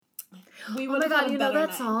we Oh would my have had god, a you know better that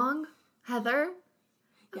night. song? Heather?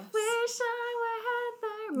 Yes. I wish I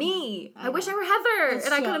were Heather. Me. I wish know. I were Heather. That's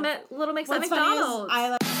and I could true. have met Little Mix at What's funny is McDonald's. I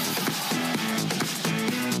like...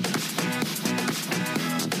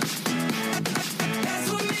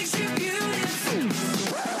 That's what makes you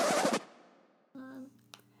beautiful.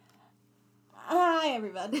 Hi,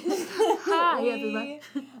 everybody. Hi, everybody.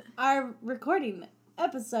 We are recording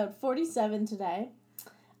episode 47 today.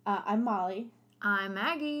 I'm Molly. I'm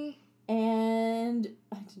Maggie. And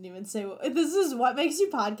I didn't even say this is What Makes You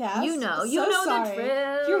Podcast. You know. So You know sorry. the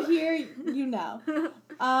drill. If you're here, you know.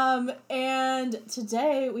 And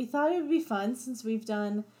today we thought it would be fun since we've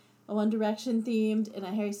done a One Direction themed and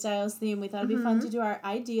a Harry Styles theme. We thought it'd be fun to do our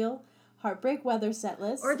ideal Heartbreak Weather set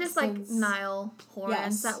list. Or just like since- Niall Horan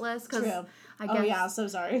Yes, set list. true. I guess, Oh yeah, so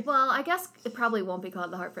sorry. Well, I guess it probably won't be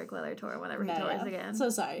called the Heartbreak Weather Tour whenever he tours again. So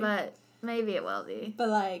sorry. But maybe it will be. But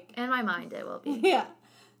like, In my mind, it will be. yeah.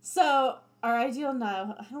 So our ideal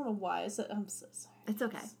Niall. I don't know why. I'm so sorry. It's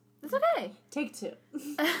okay. It's okay. Take two.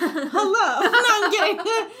 Hello. No, I'm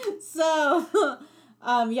kidding. So,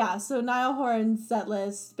 yeah. So Niall Horan's set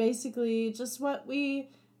list, basically, just what we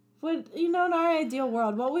would, in our ideal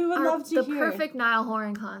world, what we would love to the hear. perfect Niall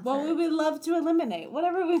Horan concert. What we would love to eliminate,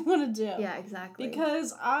 whatever we want to do. Yeah, exactly.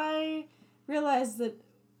 Because I realized that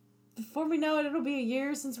before we know it, it'll be a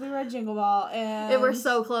year since we read Jingle Ball, and we're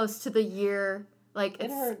so close to the year. Like, It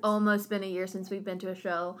it's hurts. almost been a year since we've been to a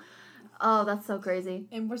show. Oh, that's so crazy.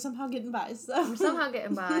 and we're somehow getting by. So We're somehow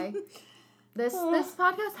getting by. This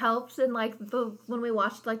podcast helps, and like when we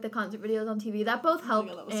watched like the concert videos on TV, that both helped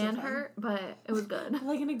God, that was so and fun. hurt, but it was good.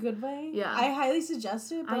 like in a good way. Yeah. I highly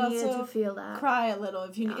suggest it, but I needed also to feel that. cry a little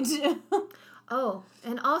if you need to. Oh,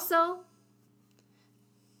 and also,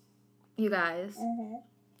 you guys,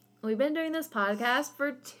 we've been doing this podcast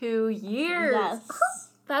for 2 years. Yes.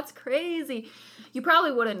 That's crazy. You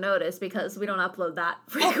probably wouldn't notice because we don't upload that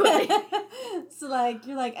frequently. So like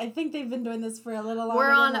you're like, I think they've been doing this for a little longer. We're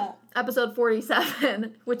than on that. episode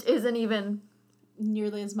 47, which isn't even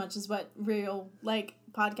Nearly as much as what real like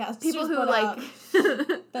podcasts people who put like. out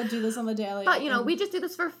that do this on the daily. But and- we just do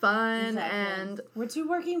this for fun, Exactly. and we're two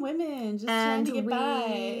working women just trying to get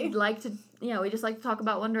by. we like to, we just like to talk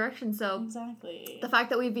about One Direction. So Exactly. the fact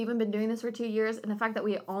that we've even been doing this for 2 years, and the fact that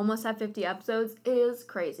we almost have 50 episodes is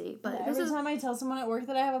crazy. But this Every is time I tell someone at work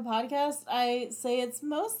that I have a podcast, I say it's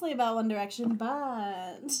mostly about One Direction,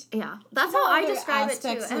 but yeah, that's There how are I other describe it too,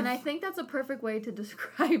 aspects of- and I think that's a perfect way to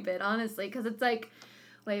describe it, honestly, because it's like,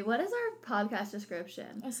 wait, what is our podcast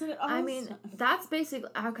description? I said it all I the mean, time. that's basically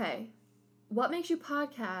okay. What makes you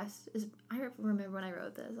podcast is, I remember when I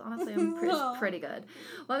wrote this. Honestly, I'm pretty good.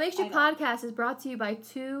 What makes you I know. podcast is brought to you by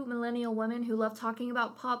two millennial women who love talking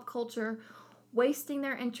about pop culture, wasting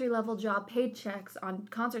their entry-level job paychecks on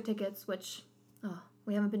concert tickets, which,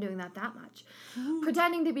 we haven't been doing that much.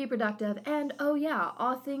 Pretending to be productive, and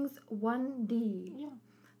all things 1D. Yeah.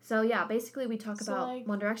 So yeah, basically we talk So, about like-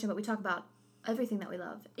 One Direction, but we talk about everything that we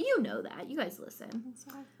love. You know that. You guys listen.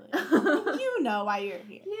 Exactly. You know why you're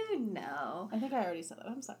here. You know. I think I already said that.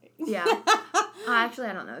 I'm sorry. Yeah. Actually,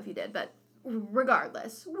 I don't know if you did, but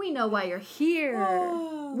regardless, we know why you're here.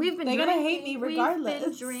 We've been They're drinking. gonna hate me regardless. We've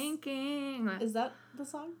been drinking. Is that the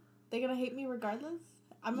song? They're gonna hate me regardless?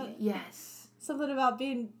 I'm gonna Yes. something about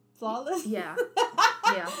being flawless? Yeah.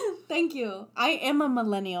 Yeah. Thank you. I am a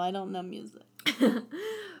millennial. I don't know music.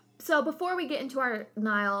 So before we get into our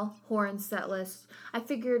Niall Horan set list, I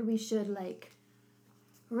figured we should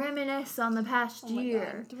reminisce on the past Oh my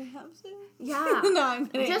year. God. Do we have to? Yeah. No, I'm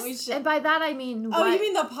kidding. We Just should. and by that I mean Oh, what, you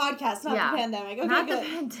mean the podcast, not Yeah. the pandemic. Okay, not good. the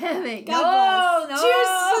pandemic. God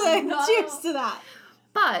bless. No. Cheers to that.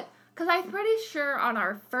 But because I'm pretty sure on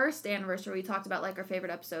our first anniversary we talked about our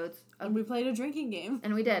favorite episodes, And we played a drinking game.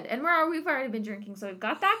 and we did, and we've already been drinking, so we've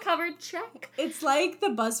got that covered. Check. It's like the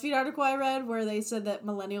BuzzFeed article I read where they said that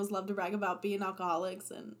millennials love to brag about being alcoholics,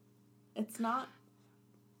 and it's not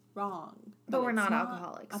wrong. But we're it's not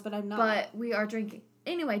alcoholics. But I'm not. But we are drinking.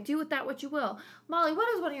 Anyway, do with that what you will. Molly, what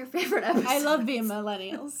is one of your favorite episodes? I love being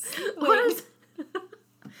millennials. What is?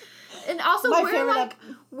 And also, My we're favorite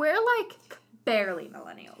we're barely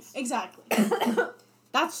millennials. Exactly.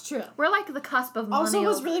 That's true. We're the cusp of millennials. Also,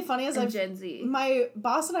 what's really funny is and Gen Z. my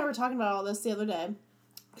boss and I were talking about all this the other day.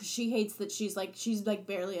 Because she hates that she's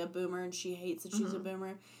barely a boomer, and she hates that she's a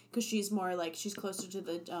boomer. Because she's more she's closer to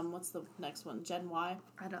the, what's the next one? Gen Y?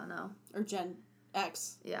 I don't know. Or Gen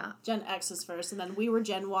X? Yeah. Gen X is first, and then we were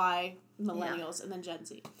Gen Y, millennials, and then Gen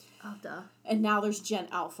Z. Oh, duh. And now there's Gen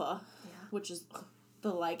Alpha, Yeah. which is the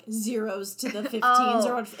like zeros to the 15s Oh,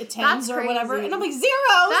 or what, 10s that's or whatever, crazy. and I'm like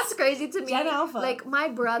zeros. That's crazy to me. Gen Alpha. Like, my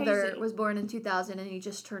brother Crazy. was born in 2000 and he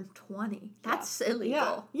just turned 20. That's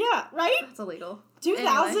illegal. Yeah, right. That's illegal.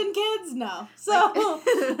 2000 kids? No. So,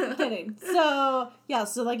 I'm kidding. So, yeah,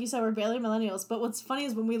 so like you said, we're barely millennials. But what's funny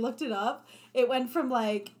is when we looked it up, it went from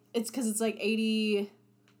like, it's because it's like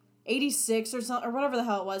 86 or something, or whatever the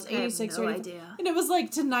hell it was, 86 I have or no 84. idea. And it was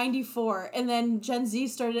like to 94. And then Gen Z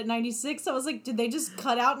started at 96. I was like, did they just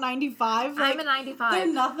cut out 95? Like, I'm a 95.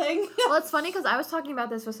 they're nothing. Well, it's funny because I was talking about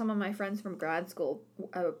this with some of my friends from grad school,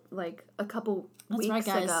 like a couple weeks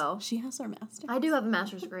ago. She has her master. I do have a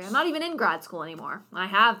master's degree. I'm not even in grad school anymore. I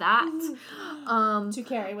have that. To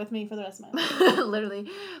carry with me for the rest of my life. Literally.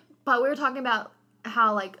 But we were talking about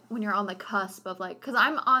how, like, when you're on the cusp of, like, because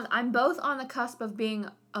I'm both on the cusp of being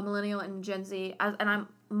a millennial and Gen Z, and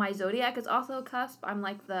my zodiac is also a cusp. I'm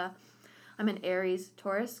an Aries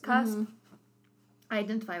Taurus cusp. Mm-hmm. I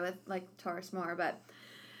identify with, like, Taurus more, but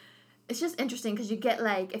it's just interesting because you get,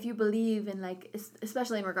 like, if you believe in, like,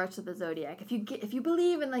 especially in regards to the zodiac, if you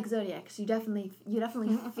believe in, like, zodiacs, you definitely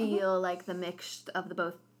feel like the mix of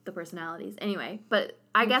the personalities. Anyway, but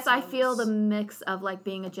I guess I feel the mix of, like,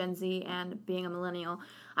 being a Gen Z and being a millennial.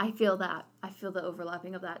 I feel the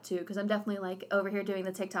overlapping of that too, because I'm definitely, like, over here doing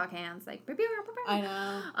the TikTok hands, like, I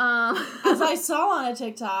know. As I saw on a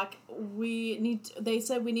TikTok, they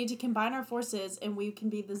said we need to combine our forces and we can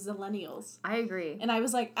be the Zillennials. I agree. And I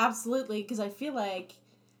was like, absolutely, because I feel like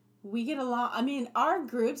we get along. I mean, our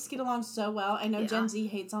groups get along so well. I know Yeah. Gen Z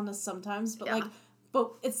hates on us sometimes, but Yeah.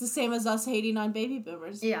 but it's the same as us hating on baby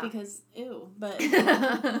boomers. Yeah. Because ew. But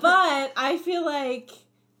I feel like.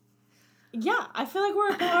 Yeah, I feel like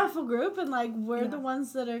we're a powerful group, and like we're the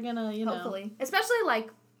ones that are gonna, Hopefully, especially, like,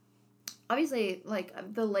 obviously, like,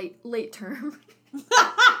 the late term.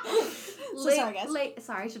 Sorry, guys.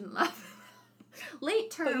 Sorry, I shouldn't laugh. Late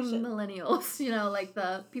term should. millennials, like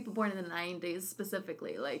the people born in the 90s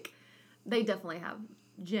specifically, like, they definitely have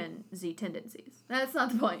Gen Z tendencies. That's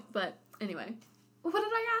not the point, but anyway. What did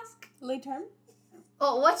I ask? Late term.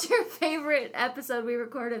 Oh, what's your favorite episode we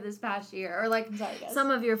recorded this past year? Or, like, Sorry, guys. some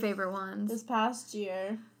of your favorite ones? This past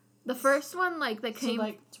year. The first one, like, that So came...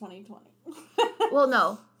 like 2020. Well,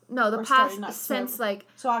 no, the Or past, starting since, October. like...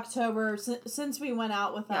 So October, since we went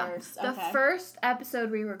out with Yeah. ours. The first episode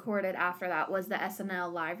we recorded after that was the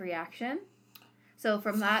SNL live reaction. So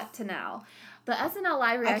from that to now. The SNL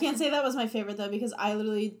live reaction... I can't say that was my favorite, though, because I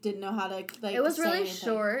literally didn't know how to, like, It was say really anything.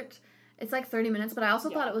 short. It's like 30 minutes, but I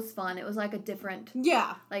also Yeah. thought it was fun. It was like a different...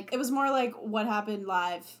 Yeah. Like... It was more like what happened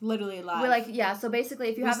live. Literally live. We're like, yeah, so basically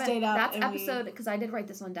if you We haven't... stayed up That's and episode... Because I did write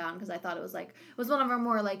this one down because I thought it was like... It was one of our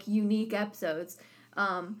more, like, unique episodes.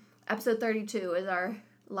 Episode 32 is our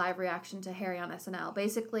live reaction to Harry on SNL.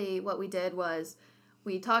 Basically, what we did was...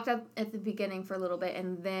 We talked at the beginning for a little bit,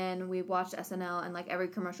 and then we watched SNL, and, like, every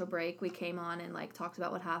commercial break, we came on and, like, talked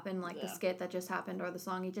about what happened, like, the skit that just happened or the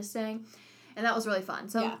song he just sang. And that was really fun.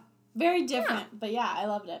 So... Yeah. Very different, but yeah, I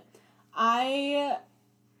loved it.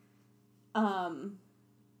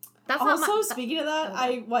 That's also, not my... speaking of that,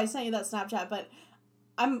 Okay. I sent you that Snapchat, but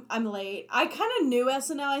I'm late. I kind of knew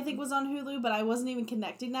SNL, I think, was on Hulu, but I wasn't even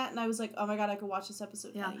connecting that, and I was like, oh my god, I could watch this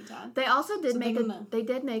episode anytime. They also did So make they're gonna- they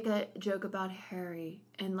did make a joke about Harry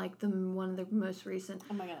in, like, one of the most recent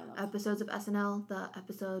Oh my god, I love it. episodes of SNL, the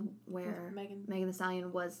episode where Megan. Megan Thee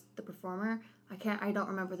Stallion was the performer. I don't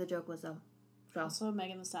remember the joke was though. So Also,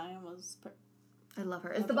 Megan Thee Stallion was... I love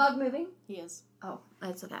her. Is the bug moving? He is. Oh,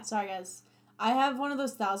 it's okay. Sorry, guys. I have one of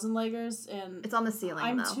those 1,000-leggers, and It's on the ceiling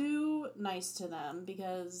I'm though. too nice to them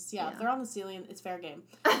because, Yeah. if they're on the ceiling, it's fair game.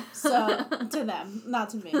 So, to them, not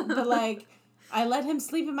to me. But, like, I let him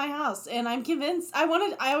sleep in my house, and I'm convinced, I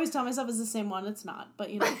always tell myself it's the same one, it's not. But,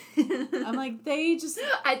 I'm like, they just,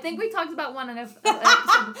 I think we talked about one in an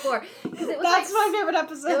episode before. 'Cause it was that's like, my favorite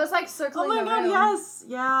episode. It was like Oh circling my the god, room. yes.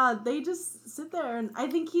 Yeah, they just sit there, and I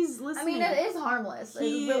think he's I listening. mean, it is harmless.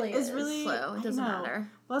 He It really is is. really- So I it doesn't know. matter.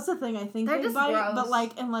 Well, that's the thing, I think They're they just bite, gross. but,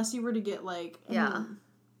 like, unless you were to get, like, Yeah.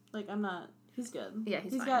 like, I'm not, he's good. Yeah,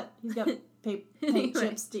 he's fine. He's got paint Anyway.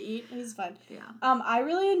 chips to eat. He's fine. Yeah. I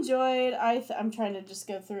really enjoyed. I'm trying to just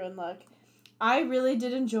go through and look. I really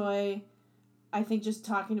did enjoy. I think just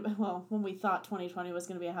talking about when we thought 2020 was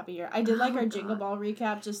going to be a happy year. I did like Oh our my Jingle God. Ball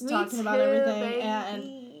recap, just Me talking about too, everything, baby.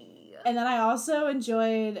 and then I also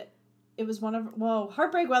enjoyed. It was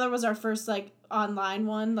Heartbreak Weather was our first, like, online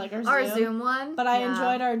one, like our Zoom one. But I Yeah.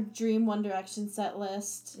 enjoyed our Dream One Direction set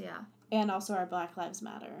list. Yeah. And also our Black Lives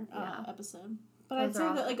Matter Yeah. episode. But Those I'd are say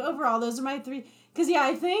all that, like, good. overall, those are my three. Because, yeah,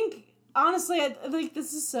 I think, honestly, like,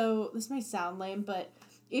 this may sound lame, but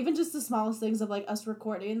even just the smallest things of like us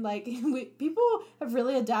recording, like people have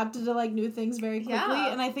really adapted to like new things very quickly.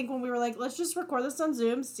 Yeah. And I think when we were like, let's just record this on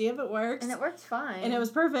Zoom, see if it works. And it worked fine. And it was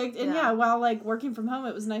perfect. And Yeah. yeah, while like working from home,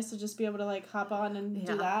 it was nice to just be able to like hop on and Yeah.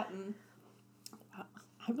 do that. And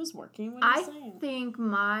I was working. What are you I saying? think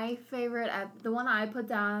my favorite, the one I put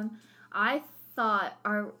down, I thought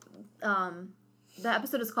the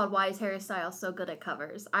episode is called "Why Is Harry Styles So Good at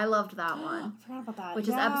Covers?" I loved that one, I forgot about that. which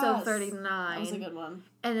is episode Yes. 39. That was a good one.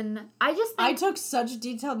 And I just I think took such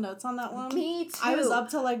detailed notes on that one. me too. I was up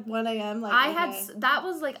till like 1 a.m. Like I okay. had that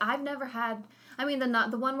was like I've never had. I mean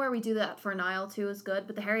the one where we do that for Niall too is good,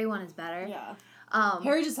 but the Harry one is better. Yeah. Um,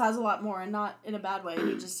 Harry just has a lot more, and not in a bad way.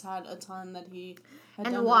 He just had a ton that he had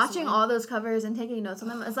and done watching recently. all those covers and taking notes on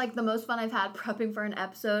them is like the most fun I've had prepping for an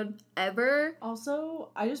episode ever. Also,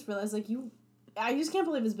 I just realized like I just can't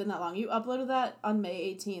believe it's been that long. You uploaded that on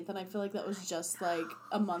May 18th, and I feel like that was just like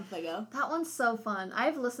a month ago. That one's so fun.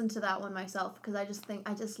 I've listened to that one myself because I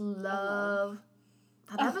just love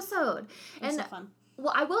that episode. It's And so fun.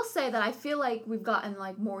 well, I will say that I feel like we've gotten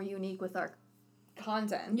like more unique with our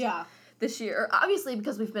content. Yeah. This year, obviously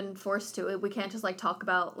because we've been forced to it, we can't just like talk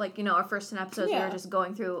about like our first 10 episodes. We Yeah. were just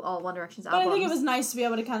going through all One Direction's But albums. I think it was nice to be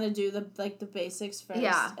able to kind of do the basics first,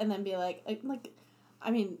 Yeah. and then be like,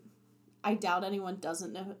 I mean, I doubt anyone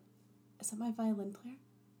doesn't know. Is that my violin player?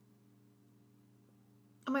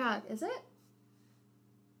 Oh my god, is it?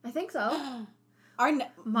 I think so.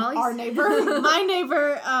 Molly's- Our neighbor, my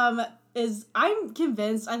neighbor, is, I'm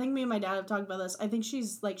convinced, I think me and my dad have talked about this, I think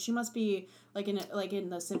she's, like, she must be, like, in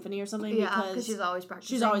the symphony or something, Yeah, because because she's always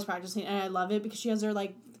practicing. she's always practicing, and I love it, because she has her,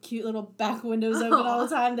 like, cute little back windows open all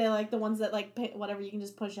the time, they, like, the ones that, like, whatever you can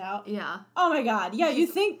just push out. Yeah. Oh my god, yeah, you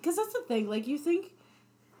think, because that's the thing, like, you think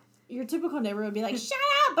your typical neighbor would be like, shut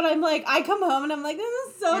up, but I'm like, I come home and I'm like, this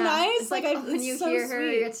is so Yeah. nice, It's like, when it's you so hear her,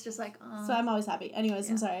 sweet. it's just like, oh. So I'm always happy. Anyways,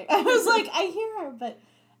 I'm Yeah. sorry. I was like, I hear her, but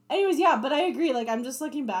anyways, yeah, but I agree. Like, I'm just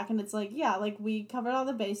looking back and it's like, yeah, like, we covered all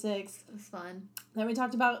the basics. It was fun. Then we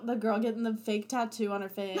talked about the girl getting the fake tattoo on her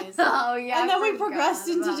face. Oh, yeah. And I then we forgot progressed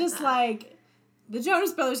into about just, that. like, the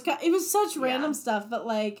Jonas Brothers. It was such Yeah. random stuff, but,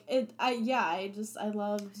 like, I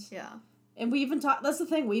loved. Yeah. And we even talked, that's the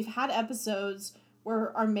thing, we've had episodes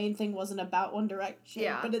where our main thing wasn't about One Direction.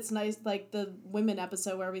 Yeah. But it's nice, like, the women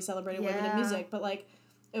episode where we celebrated women in Yeah. music. But, like,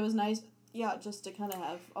 it was nice, yeah, just to kind of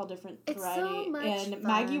have all different It's so variety. much and fun.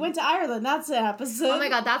 Maggie went to Ireland. That's an episode. Oh my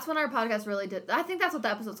god, that's when our podcast really did. I think that's what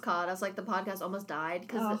the episode's called. I was like, the podcast almost died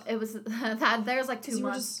because Oh. it was that there's like 2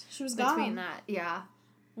 months She was between gone. that. Yeah.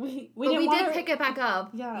 We But didn't we want did her- pick it back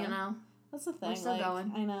up. Yeah. You know? That's the thing. still like,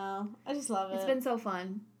 going. I know. I just love it. It's been so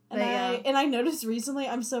fun. And But, yeah. I noticed recently,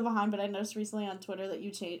 I'm so behind, but I noticed recently on Twitter that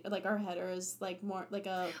you changed, like, our header is, like, more, like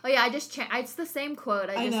a... Oh yeah, I just it's the same quote.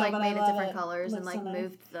 I I just know, like but I made it love different it. colors and Looks like so nice.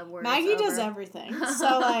 moved the words. Maggie does over. everything.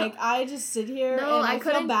 So, like, I just sit here No, and I I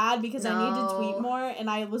feel couldn't- bad because I need to No. tweet more. And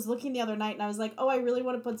I was looking the other night and I was like, oh, I really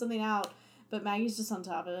want to put something out. But Maggie's just on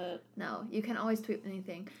top of it. No, you can always tweet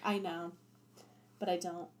anything. I know. But I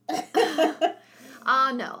don't.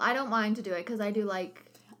 No, I don't mind to do it because I do like.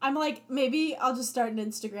 I'm like, maybe I'll just start an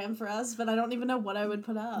Instagram for us, but I don't even know what I would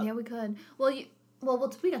put up. Yeah, we could. Well, we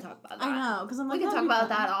can talk about that. I know, because I'm like, We can talk that'd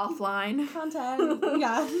about be that offline. fun. Content.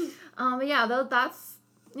 Yeah. But yeah, though that's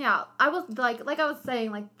yeah. I was like I was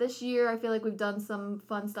saying, like this year I feel like we've done some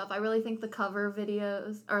fun stuff. I really think the cover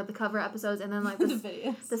videos or the cover episodes, and then like The the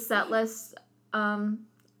videos. the set list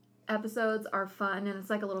episodes are fun, and it's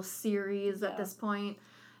like a little series at Yeah. this point.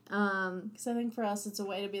 Because I think for us, it's a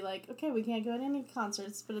way to be like, okay, we can't go to any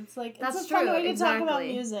concerts, but it's like, That's it's a true. fun way to exactly. talk about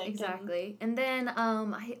music. and- Exactly. And then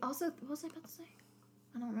I also what was I about to say?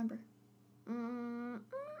 I don't remember.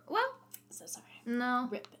 Well, So sorry. no,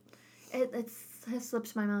 Rip. it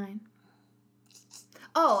slipped my mind.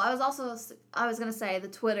 Oh, I was gonna say the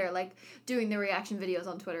Twitter, like doing the reaction videos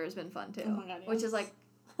on Twitter has been fun too. Oh my God, Which yes. is like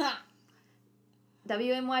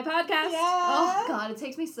WNY podcast. Yeah. Oh God, it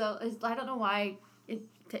takes me I don't know why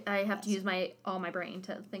I have to use all my brain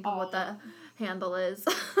to think of what the handle is.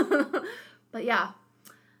 But yeah.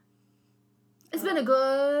 It's been a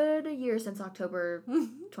good year since October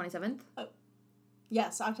 27th.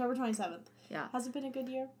 Yes, October 27th. Yeah. Has it been a good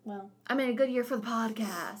year? Well, I mean, a good year for the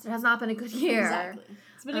podcast. It has not been a good year. exactly.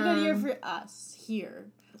 It's been a good year Um, for us here,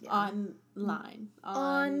 yeah. online,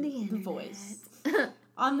 On the internet. Voice,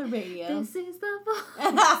 on the radio. This is the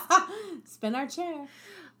voice. Spin our chair.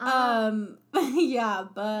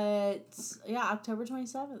 Yeah, October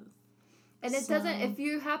 27th. and it so- doesn't, if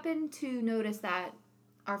you happen to notice that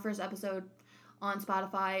our first episode on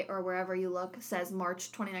Spotify or wherever you look says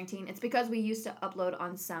March 2019, it's because we used to upload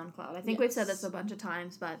on SoundCloud. I think we've said this a bunch of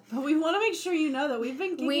times, but we want to make sure you know that we've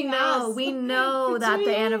been kicking we ass know for that 2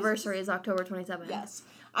 the years. anniversary is October 27th. Yes.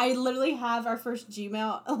 I literally have our first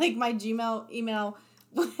Gmail, like my Gmail email,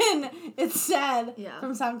 when it said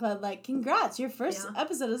from SoundCloud, like, congrats, your first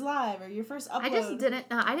episode is live, or your first upload.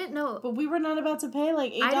 I didn't know. But we were not about to pay,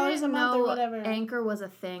 like, $8 a month or whatever. Anchor was a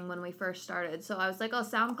thing when we first started. So I was like, oh,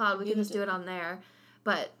 SoundCloud, we can just do it on there.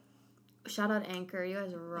 But shout out Anchor, you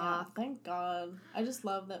guys rock. Yeah, thank God. I just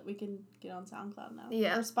love that we can get on SoundCloud now.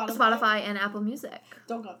 Yeah. Or Spotify and Apple Music.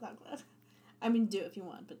 Don't go on SoundCloud. I mean, do if you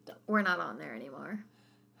want, but don't. We're not on there anymore.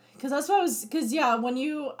 Because that's what I was,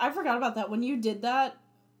 I forgot about that. When you did that,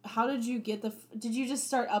 how did you get did you just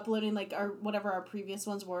start uploading, like, whatever our previous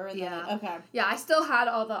ones were? And then, okay. Yeah, I still had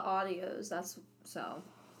all the audios, That's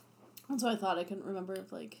what I thought. I couldn't remember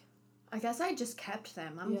if, like. I guess I just kept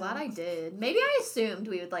them. I'm glad I did. Maybe I assumed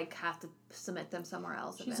we would, like, have to submit them somewhere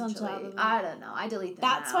else eventually. On top of it. I don't know. I delete them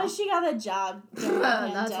That's why she got a job.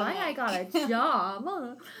 That's why I got a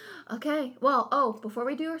job. Okay. Well, before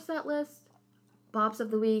we do our set list, Bops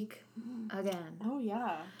of the Week again. Oh,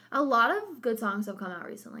 yeah. A lot of good songs have come out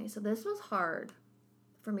recently, so this was hard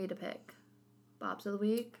for me to pick. Bops of the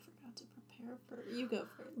Week. I forgot to prepare for you. Go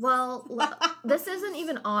first. Well, this isn't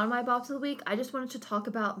even on my Bops of the Week. I just wanted to talk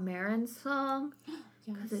about Marin's song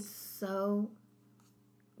because it's so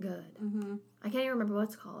good. Mm-hmm. I can't even remember what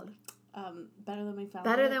it's called. Better Than We Found It.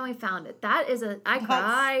 Better Than We Found It. That is I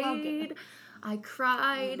cried. So I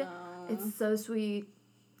cried. No. It's so sweet.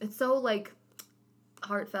 It's so, like,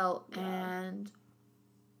 heartfelt and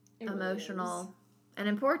emotional and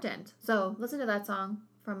important. So listen to that song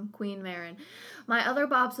from Queen Marin. My other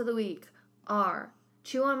bops of the week are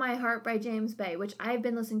Chew on My Heart by James Bay, which I've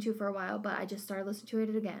been listening to for a while, but I just started listening to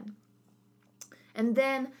it again. And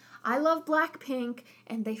then I love Blackpink,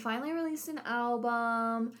 and they finally released an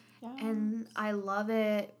album, and I love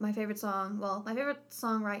it. My favorite song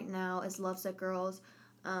right now is Lovesick Girls.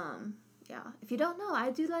 If you don't know, I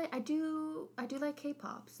do like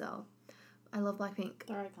K-pop, so I love Blackpink.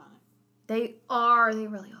 They're iconic. They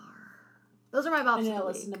really are. Those are my bops of the week. I need to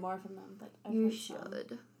listen to more from them, but You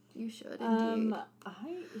should indeed.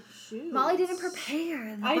 Molly didn't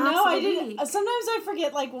prepare. I know, I didn't. Sometimes I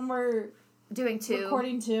forget, like, when we're doing two.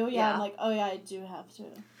 Recording two, I'm like, oh yeah, I do have to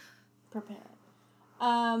prepare.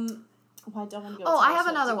 I don't want to go. Oh, I have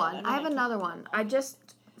another one. I just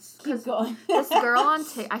keep going. This girl on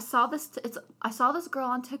I saw this girl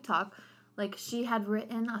on TikTok. Like, she had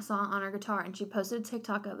written a song on her guitar, and she posted a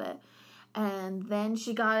TikTok of it, and then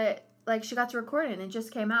she got to record it, and it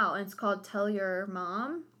just came out, and it's called "Tell Your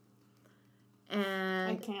Mom."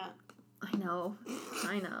 And I can't. I know.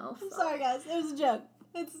 I'm sorry, guys. It was a joke.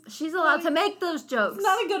 She's allowed to make those jokes. It's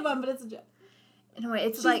not a good one, but it's a joke. Anyway,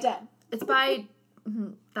 it's She's dead. It's by.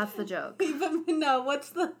 That's the joke. No,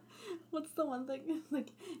 what's the one thing?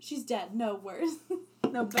 Like, she's dead. No, worse.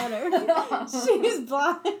 No, better. She's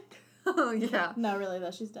blind. Oh, yeah. No, really,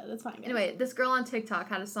 though. She's dead. It's fine. Guys. Anyway, this girl on TikTok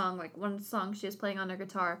had a song, like, one song she was playing on her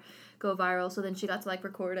guitar go viral, so then she got to, like,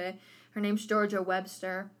 record it. Her name's Georgia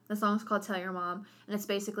Webster. The song's called Tell Your Mom, and it's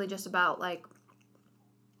basically just about, like,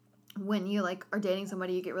 when you, like, are dating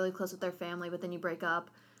somebody, you get really close with their family, but then you break up.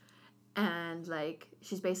 And, like,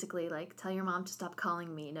 she's basically like, tell your mom to stop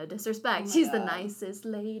calling me. No disrespect. She's the nicest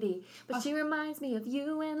lady. But she reminds me of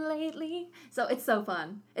you and lately. So it's so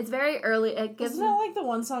fun. It's very early. It gives Isn't that like the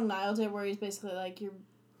one song Niall did where he's basically like, you're...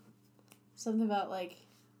 Something about, like...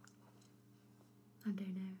 I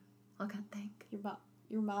don't know. I can't think.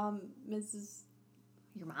 Your mom, Mrs...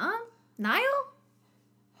 Your mom? Niall?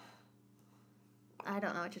 I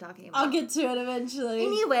don't know what you're talking about. I'll get to it eventually.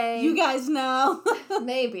 Anyway. You guys know.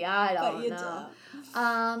 Maybe. I don't but you know.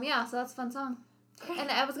 Don't. Yeah, so that's a fun song.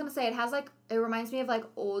 And I was going to say, it reminds me of, like,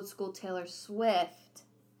 old school Taylor Swift.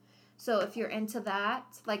 So if you're into that,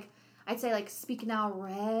 like, I'd say, like, Speak Now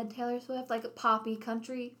Red Taylor Swift, like, poppy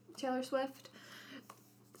country Taylor Swift.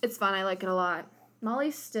 It's fun. I like it a lot.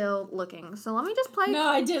 Molly's still looking, so let me just play. No,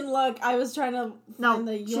 I didn't look. I was trying to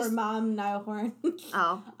find Your Mom, Niall Horan.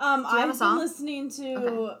 Oh. I've been listening to...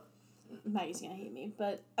 Okay. Maggie's gonna hate me,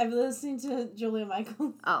 but I've been listening to Julia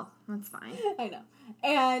Michaels. Oh, that's fine. I know.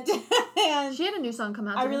 And she had a new song come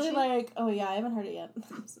out, I really like... Oh, yeah, I haven't heard it yet.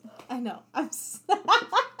 I know. This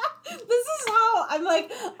is how... I'm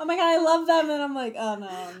like, oh my god, I love them, and I'm like, oh no.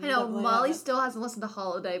 I know, Molly still hasn't listened to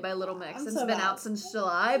Holiday by Little Mix. It's been out since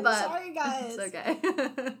July, but... Sorry, guys. It's okay.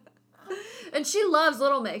 And she loves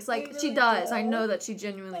Little Mix. Like, she does. I know that she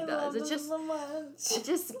genuinely does. It's just... so much.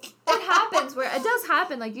 It happens where... It does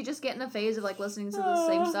happen. Like, you just get in a phase of, like, listening to the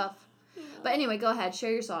same stuff. But anyway, go ahead.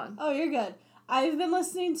 Share your song. Oh, you're good. I've been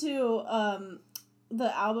listening to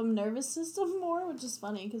the album Nervous System more, which is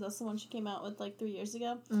funny because that's the one she came out with like 3 years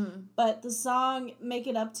ago. Mm. But the song Make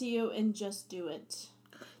It Up to You and Just Do It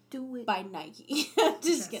Do it. by Nike.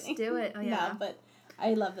 Just kidding. Do it. Oh, yeah. No, but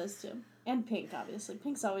I love those two. And Pink, obviously.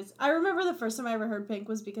 Pink's always... I remember the first time I ever heard Pink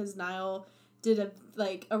was because Niall did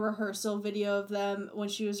a rehearsal video of them when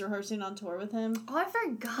she was rehearsing on tour with him. Oh, I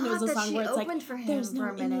forgot And it was a that song she where it's opened like, for him there's for no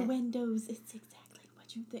a minute. innuendos, it's exactly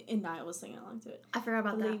what you think. And Niall was singing along to it. I forgot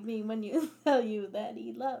about Believe that. me when you tell you that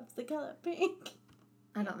he loves the color pink.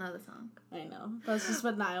 I don't know the song. I know. That's just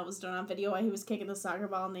what Niall was doing on video while he was kicking the soccer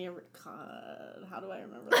ball in the... God, how do I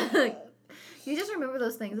remember that? You just remember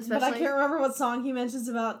those things, But especially. I can't remember what song he mentions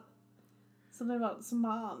about... Something about some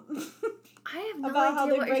mom. I have no about how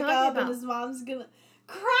idea they what you're break talking up about. and his mom's gonna...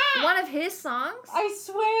 Crap! One of his songs? I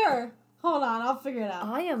swear! Hold on, I'll figure it out.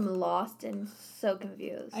 I am lost and so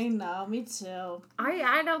confused. I know, me too.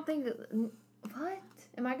 I don't think... What?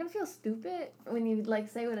 Am I gonna feel stupid when you, like,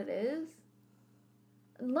 say what it is?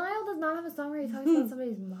 Lyle does not have a song where he talks about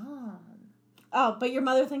somebody's mom. Oh, but your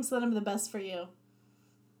mother thinks that I'm the best for you.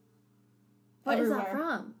 What is Everywhere. that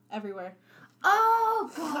from? Everywhere.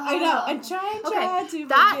 Oh, God. I know. I'm trying to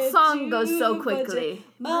that forget song you, goes so but quickly.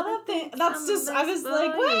 Mother think that's just. I was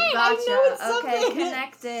like, Oh, wait, gotcha. I know it's something. Okay,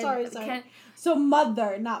 connected. Sorry. So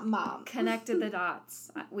mother, not mom. Connected the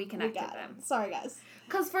dots. We We connected got them. it. Sorry, guys.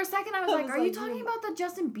 Because for a second I was I like, was are you like, talking you- about the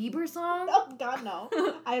Justin Bieber song? Oh God, no.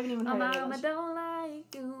 I haven't even My heard any mama of those. don't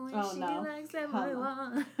like you and Oh, she no. likes Hell no.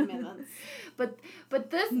 everyone. I mean, that's...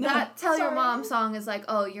 But this No, that Tell Your sorry. Mom song is like,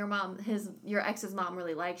 oh, your ex's mom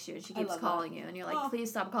really likes you and she I keeps love calling you and you're like, Oh. please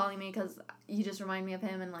stop calling me because you just remind me of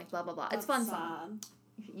him and like blah blah blah. It's That's fun song. sad.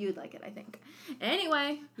 You'd like it, I think.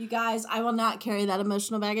 Anyway, You guys, I will not carry that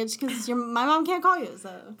emotional baggage because my mom can't call you.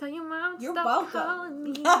 So tell your mom you're stop calling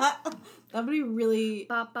me. welcome. That would be really.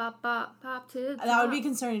 Pop pop pop pop to the That would be top.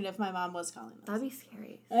 concerning if my mom was calling. Us. That'd be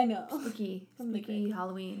scary. I know. Spooky, From the spooky grave.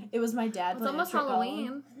 Halloween. It was my dad. It's playing a almost trick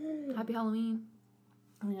Halloween. on- Happy Halloween.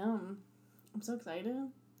 I am. I'm so excited.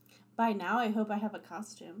 By now, I hope I have a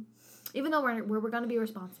costume. Even though we're gonna be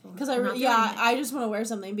responsible. Because We're not doing yeah, anything. I just want to wear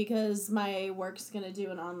something because my work's gonna do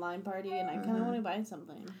an online party and I kind Mm-hmm. of want to buy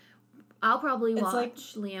something. I'll probably It's watch like-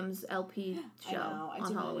 Liam's LP show I know. I on do wanna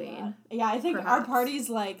do Halloween. that. Yeah, I think our Perhaps. party's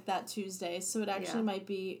like that Tuesday, so it actually Yeah. might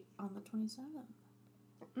be on the 27th.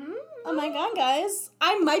 Oh my god, guys!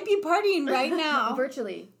 I might be partying right now.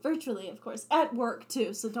 Virtually. Virtually, of course, at work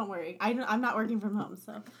too. So don't worry. I'm not working from home,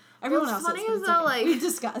 so everyone What's else funny is. but is it's though, okay. like- we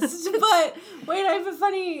discussed. But wait, I have a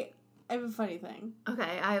funny thing.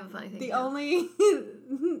 Okay, I have a funny thing. The too. only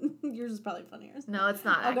yours is probably funnier. No, it's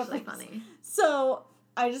not I'll go actually first. funny. So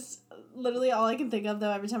I just literally all I can think of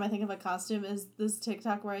though every time I think of a costume is this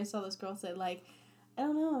TikTok where I saw this girl say like, I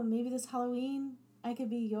don't know, maybe this Halloween I could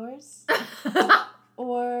be yours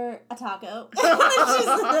or a taco. She's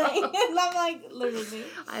like, and I'm like, literally.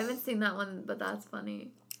 I haven't seen that one, but that's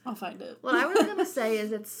funny. I'll find it. What I was gonna say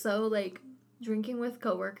is it's so like drinking with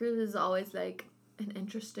coworkers is always like an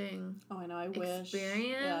interesting Oh, I know. I wish.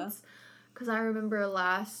 experience. Because I remember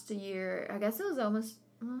last year, I guess it was almost.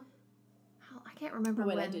 I can't remember Oh,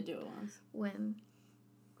 wait, when. I did do it once. When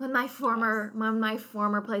my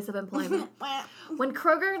former place of employment, when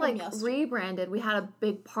Kroger like yesterday. rebranded, we had a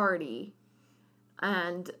big party,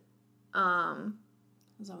 and Is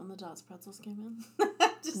that when the Dots pretzels came in?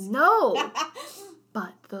 Just no,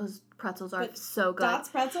 but those pretzels are But so good. Dots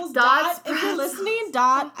pretzels. Dots Dot, if you're pretzels. listening,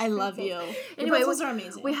 Dot, I love Pretzels. you. Your Anyway, pretzels are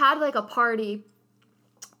amazing. We had like a party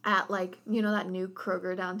at like that new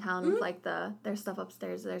Kroger downtown with like there's stuff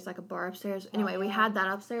upstairs. There's like a bar upstairs. Anyway, we yeah. had that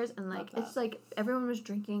upstairs and like Love it's like everyone was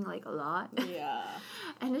drinking like a lot. Yeah.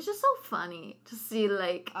 And it's just so funny to see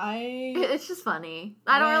like I it's just funny.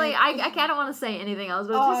 I don't really I don't want to say anything else,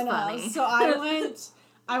 but it's I just know. funny. So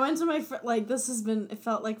I went to my like this has been it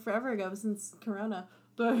felt like forever ago since Corona,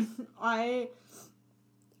 but I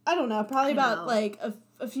don't know, probably I about know. like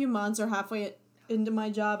a few months or halfway into my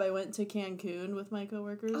job, I went to Cancun with my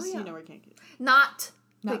coworkers. Oh, yeah. You know where Cancun? Not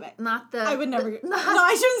Not the I would never. the- No,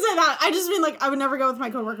 I shouldn't say that. I just mean like I would never go with my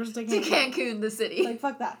coworkers to to Cancun. Cancun, the city. Like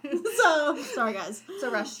fuck that. So sorry guys. It's a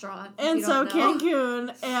restaurant. if And you so don't know.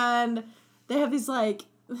 Cancun, and they have these like,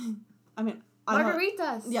 I mean,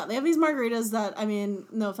 Margaritas. yeah, they have these margaritas that I mean,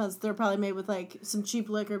 no offense, they're probably made with like some cheap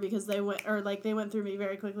liquor because they went through me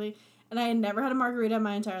very quickly, and I had never had a margarita in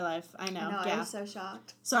my entire life. I know, I yeah. was so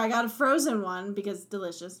shocked. So I got a frozen one because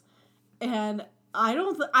delicious, and I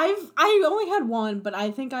only had one, but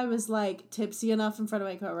I think I was like tipsy enough in front of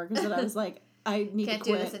my coworkers that I was like, I need Can't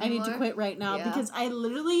to do quit. this I need to anymore? quit right now Yeah. because I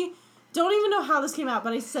literally don't even know how this came out,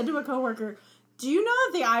 but I said to a coworker, do you know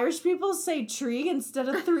that the Irish people say tree instead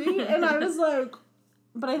of three? And I was like,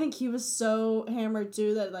 but I think he was so hammered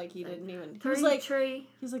too that like he didn't even. He was like, tree.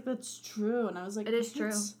 he's like, that's true, and I was like, It is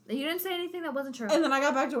 "What?" true. You didn't say anything that wasn't true. And then I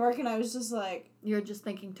got back to work and I was just like, You're just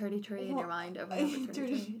thinking turdy tree in your mind over and over.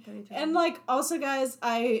 Turdy tree. and like also guys,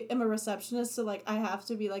 I am a receptionist, so like I have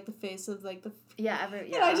to be like the face of like the. Yeah,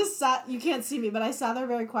 And I just sat. You can't see me, but I sat there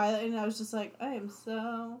very quietly, and I was just like, I am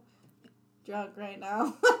so drunk right now.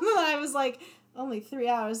 And I was like, only 3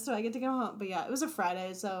 hours, so I get to go home. But yeah, it was a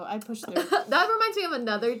Friday, so I pushed through. That reminds me of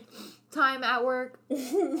another time at work,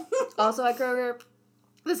 also at Kroger.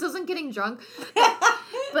 This isn't getting drunk,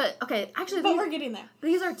 but okay, actually, But we're getting there.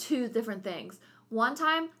 these are two different things. One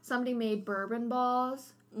time, somebody made bourbon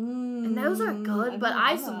balls, and those are good, but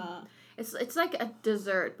it's like a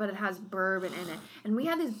dessert, but it has bourbon in it. And we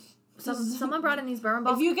had these. Someone brought in these bourbon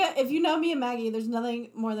balls. If you know me and Maggie, there's nothing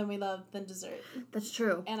more than we love than dessert That's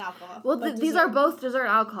true. and alcohol. Well, But these dessert. are both dessert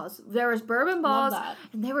alcohols. There was bourbon balls, that.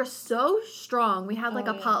 and they were so strong. We had like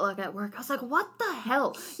Oh, a yeah. potluck at work. I was like, "What the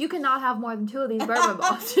hell? You cannot have more than 2 of these bourbon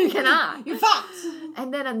balls. You cannot." You're fucked.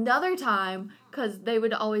 And then another time, because they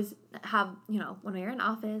would always have, when we were in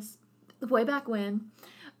office, way back when,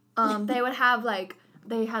 they would have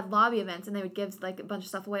they had lobby events, and they would give like a bunch of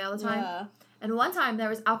stuff away all the time. Yeah. And one time there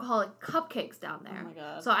was alcoholic cupcakes down there. Oh my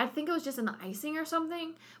God. So I think it was just an icing or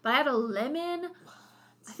something. But I had a lemon.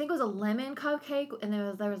 I think it was a lemon cupcake, and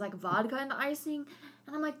there was like vodka in the icing.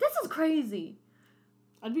 And I'm like, this is crazy.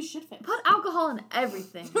 I'd be shit faced. Put alcohol in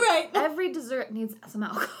everything. Right. Every dessert needs some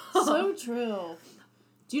alcohol. So true.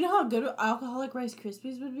 Do you know how good alcoholic Rice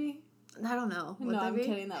Krispies would be? I don't know. Would No, they I'm be?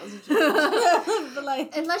 kidding. That was a joke. But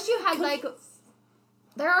like, Unless you had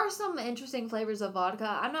there are some interesting flavors of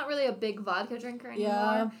vodka. I'm not really a big vodka drinker anymore.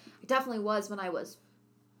 Yeah. I definitely was when I was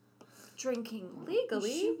drinking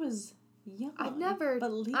legally. she was young. I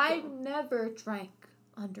never drank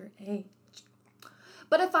underage.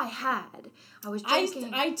 But if I had, I was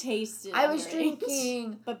drinking. I tasted. I was underage,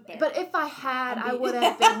 drinking. but barely. But if I had, I mean- would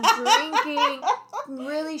have been drinking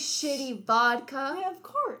really shitty vodka. Yeah, of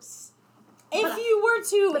course. If you were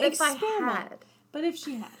to But if I experiment. had, But if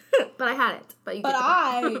she had. but I had it. But you. But get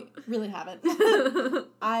I the really haven't. point.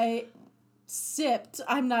 I sipped.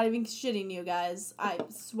 I'm not even shitting you guys. I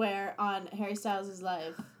swear on Harry Styles'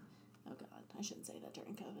 life. Oh God, I shouldn't say that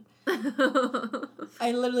during COVID.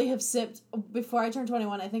 I literally have sipped before I turned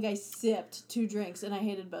 21. I think I sipped 2 drinks and I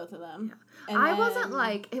hated both of them. And I then- wasn't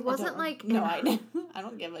like it I wasn't don't- like no, I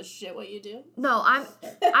don't give a shit what you do. No,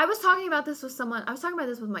 I was talking about this with someone. I was talking about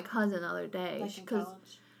this with my cousin the other day Like in because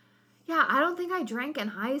college. yeah, I don't think I drank in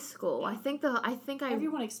high school. I think I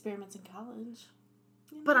Everyone experiments in college.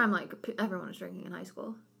 but I'm like everyone was drinking in high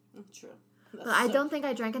school. True. But I don't think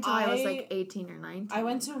I drank until I was like I- 18 or 19. I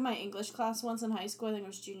went to my English class once in high school. I think it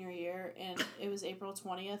was junior year, and it was April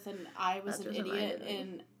 20th, and I was That an just idiot, reminded me.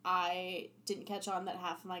 and I didn't catch on that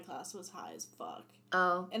half of my class was high as fuck.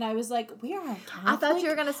 Oh. And I was like, we are a Catholic? I thought you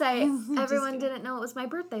were going to say Just everyone kidding. didn't know it was my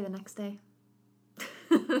birthday the next day.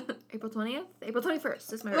 April 20th? April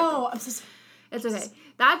 21st is my birthday. Oh, I'm so sorry. It's okay.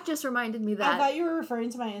 That just reminded me I that thought you were referring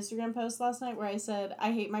to my Instagram post last night where I said,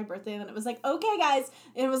 I hate my birthday, and then it was like, okay, guys.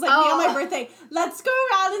 And it was like me on my Oh. birthday. Let's go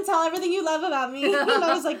around and tell everything you love about me. And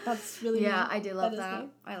I was like, that's really yeah, me. I do love is that. me.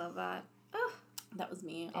 I love that. That was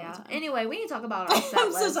me all Yeah. the time. Anyway, we need to talk about our set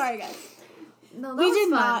I'm so list. sorry, guys. No, that We was did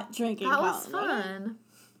fun. not drink in That was college, right? fun.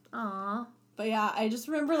 Aw. But yeah, I just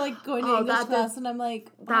remember like going to Oh, English that class does- and I'm like,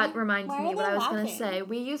 That why- reminds why me are what they I was going to laughing? say.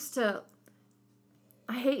 We used to.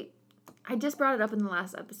 I just brought it up in the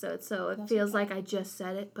last episode, so it That's feels okay. like I just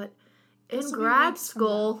said it, but in This will be grad weeks from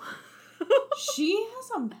school, She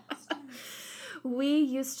has a master. we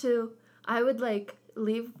used to. I would like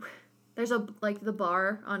leave. There's a like the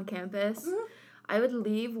bar on campus. Mhm. I would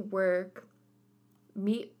leave work,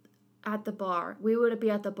 meet at the bar. We would be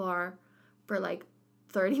at the bar for like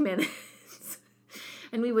 30 minutes.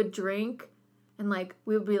 And we would drink and like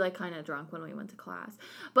we would be like kind of drunk when we went to class.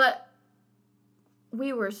 But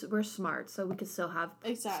we're smart, so we could still have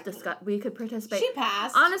Exactly. we could participate. She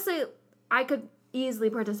passed. Honestly, I could easily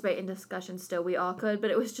participate in discussion still. We all could, but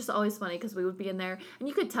it was just always funny because we would be in there and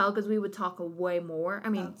you could tell because we would talk way more. I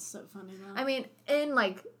mean, That's so funny though. I mean,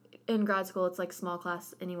 in grad school, it's like small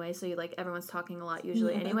class anyway, so you like everyone's talking a lot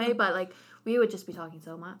usually anyway. But like we would just be talking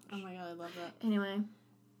so much. Oh my god, I love that. Anyway.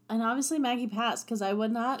 And obviously Maggie passed because I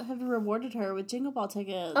would not have rewarded her with Jingle Ball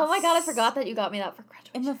tickets. Oh my god, I forgot that you got me that for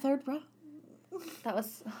graduation. In the 3rd row. That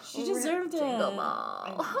was. She deserved it. Jingle I Ball.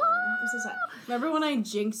 know. I'm so sad. Remember when I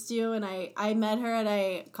jinxed you and I met her at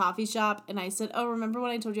a coffee shop and I said, oh, remember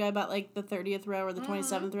when I told you I bought like the 30th row or the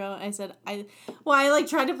 27th row? And I said, I like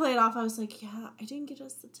tried to play it off. I was like, yeah, I didn't get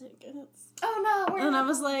us the tickets. Oh no! And I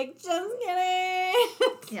was like, just kidding.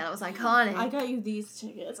 Yeah, that was iconic. I got you these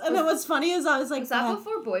tickets. And then what's funny is I was like, was that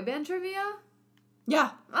before boy band trivia?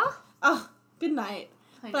 yeah. Oh, Good night.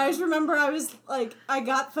 I But I know. just remember I was like, I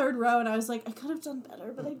got third row and I was like, I could have done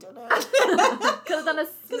better, but I didn't. Could have done a.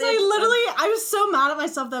 Because I was so mad at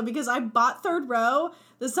myself though because I bought third row.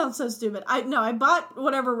 This sounds so stupid. I bought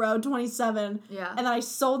whatever row 27. Yeah. And then I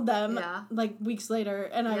sold them Yeah. like weeks later,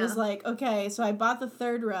 and I was Yeah. like, okay, so I bought the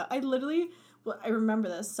third row. I remember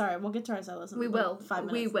this. Sorry, we'll get to our set list in We like will. 5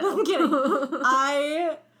 minutes. We will. I'm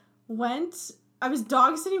kidding. I was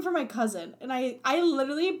dog sitting for my cousin, and I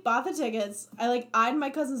literally bought the tickets. I eyed my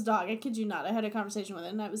cousin's dog. I kid you not. I had a conversation with it,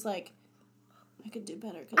 and I was like, I could do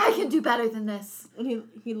better. I can do better than this. And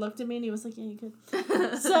he looked at me and he was like, yeah, you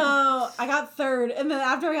could. So I got third, and then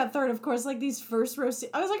after I got third, of course, like these first row seats,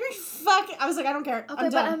 I was like, are you fucking? I was like, I don't care. Okay, I'm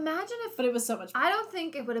but done. imagine if. But it was so much fun. I don't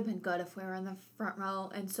think it would have been good if we were in the front row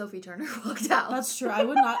and Sophie Turner walked out. That's true. I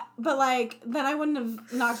would not, but then I wouldn't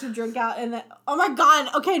have knocked her drink out, and then oh my god.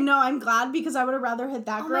 Okay, no, I'm glad because I would have rather hit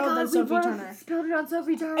that girl than Sophie Turner Spilled it on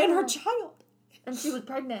Sophie Turner. and her child. And she was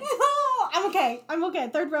pregnant. I'm okay.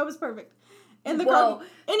 Third row was perfect. And the Whoa. girl,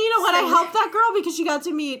 and you know what? I Same. helped that girl because she got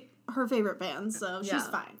to meet her favorite band, so she's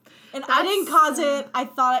Yeah. fine. And I That's- didn't cause it. I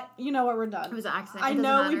thought, you know what? We're done. It was an accident. I It doesn't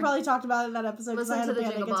know we matter. probably talked about it in that episode because I Listen had to a the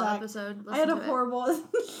panic Jingle Ball attack. episode. I had a Listen to it. horrible.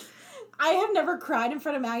 I have never cried in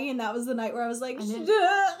front of Maggie, and that was the night where I was like, I didn't-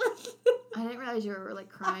 "Shit." I didn't realize you were like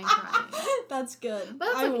crying. That's good. But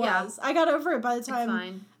that's I okay, yeah. was. I got over it by the It's time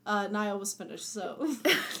fine. Niall was finished. So.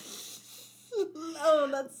 Oh,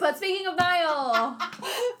 that's But speaking of Niall,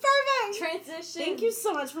 perfect. transition. Thank you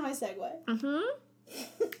so much for my segue.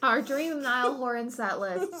 Our dream Niall Horan set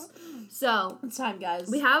list. So It's time, guys.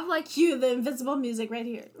 we have like Cue the invisible music right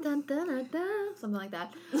here. dun, dun, dun, dun, something like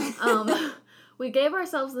that. We gave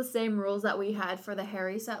ourselves the same rules that we had for the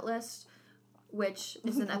Harry set list, which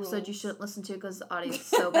is an episode you Rules. shouldn't listen to because the audio is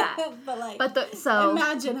so bad. but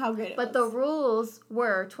imagine how great it But was. the rules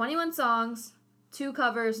were 21 songs, 2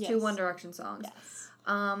 covers, 2 Yes. One Direction songs. yes.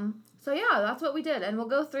 So yeah, that's what we did, and we'll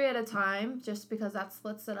go 3 at a time, just because that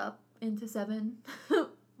splits it up into 7,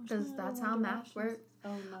 because that's how math works. Oh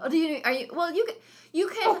no. Oh, are you? Well, you can. You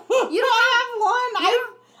I don't. have one.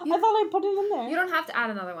 you- I thought I put it in there. You don't have to add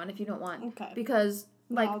another one if you don't want. Okay. Because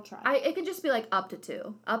No, like I'll try. it could just be like up to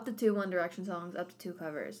 2 One Direction songs, up to 2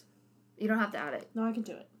 covers. You don't have to add it. No, I can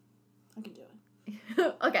do it. I can do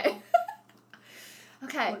it. Okay.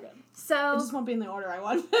 Okay. We're good. It So just won't be in the order I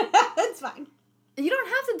want. It's fine. you don't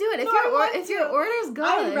have to do it if No, I want if your to. order's good.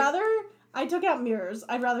 I'd rather. I took out mirrors.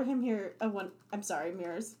 I'd rather him hear a one. I'm sorry,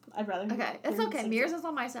 mirrors. I'd rather. him Okay, it's hear okay. sing Mirrors it. is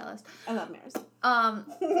on my set list. I love mirrors.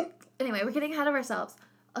 Anyway, we're getting ahead of ourselves.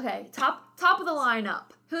 Okay, top of the lineup.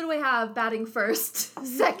 Who do we have batting first,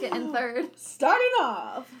 second, and third? Starting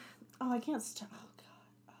off. Oh, I can't start. Oh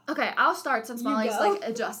god. Okay, I'll start since You Molly's go. like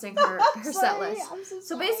adjusting her set Sorry, list. I'm so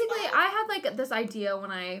So sorry. basically, I had like this idea when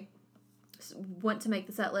I went to make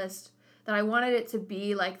the set list that I wanted it to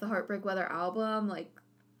be like the Heartbreak Weather album. Like,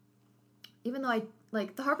 even though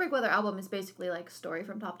the Heartbreak Weather album is basically like a story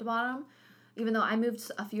from top to bottom. Even though I moved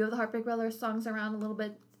a few of the Heartbreak Weather songs around a little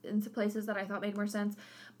bit into places that I thought made more sense.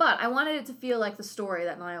 But I wanted it to feel like the story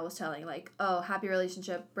that Niall was telling. Like, oh, happy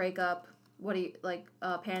relationship, breakup, what do you, like,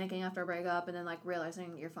 panicking after a breakup, and then, like,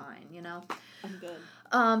 realizing you're fine, you know? I'm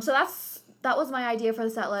good. So that was my idea for the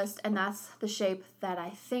set list, and that's the shape that I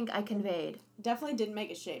think I conveyed. Definitely didn't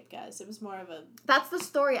make a shape, guys. It was more of a. That's the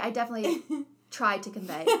story I definitely tried to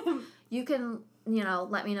convey. You can,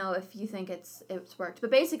 let me know if you think it's worked. But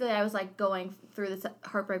basically, I was, like, going through the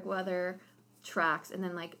Heartbreak Weather tracks and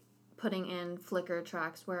then, like, putting in Flickr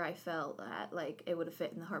tracks where I felt that, like, it would have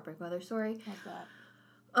fit in the Heartbreak Weather story. Like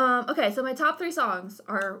that. Okay, so my top 3 songs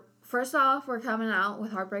are, first off, we're coming out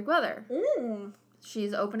with Heartbreak Weather.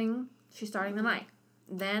 She's starting the night.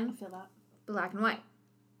 I Then, feel that. Black and White.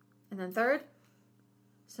 And then third,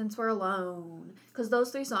 Since We're Alone. Because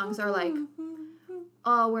those 3 songs are like,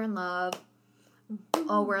 oh, we're in love.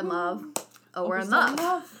 Oh, we're in love. Oh, we're in still in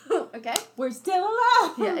love. Okay? We're still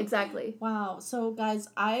alive. Yeah, exactly. Wow. So, guys,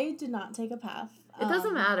 I did not take a path. It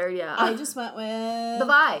doesn't matter, yeah. I just went with the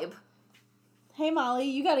vibe. Hey, Molly,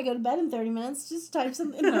 you got to go to bed in 30 minutes. Just type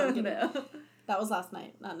something. No, I'm kidding. No. That was last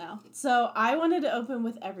night, not now. So I wanted to open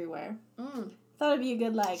with Everywhere. Thought it'd be a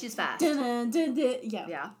good like. She's fast. Yeah.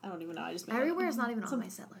 Yeah. I don't even know. I just made it Everywhere up. is not even on my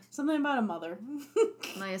set list. Something about a mother.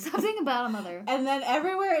 Nice. Something about a mother. And then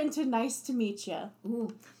everywhere into nice to meet you.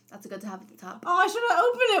 Ooh, that's a good to have at the top. Oh, I should have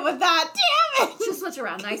opened it with that. Damn it. Just switch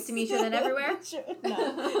around. Nice to meet you, then everywhere.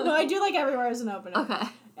 No, I do like everywhere as an opener. Okay.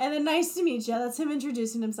 And then nice to meet you. That's him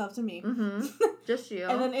introducing himself to me. Mm-hmm. Just you.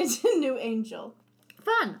 And then into New Angel.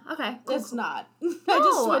 Fun. Okay. Cool. It's not. I No.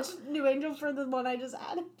 just switched New Angel for the one I just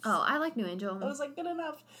added. Oh, I like New Angel. I was like, good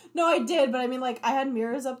enough. No, I did, but I mean, like, I had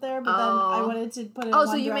mirrors up there, but then I Oh. wanted to put it in Oh,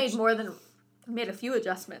 so One you Direction. made a few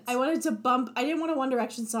adjustments. I wanted to bump. I didn't want a One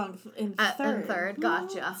Direction song in third. In third, No,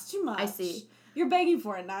 gotcha. it's too much. I see. You're begging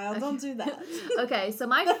for it, Niall. Don't do that. Okay, so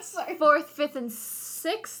my Sorry. 4th, 5th, and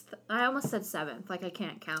 6th. I almost said 7th. Like, I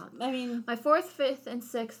can't count. I mean, My 4th, 5th, and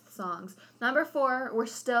 6th songs. Number 4, we're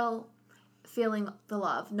still feeling the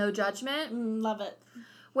love. No Judgment, love it.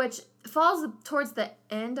 which falls towards the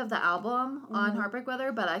end of the album on Mhm. Heartbreak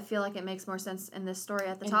Weather, but I feel like it makes more sense in this story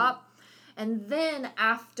at the Mhm. top. And then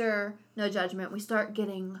after No Judgment, we start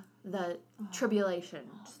getting the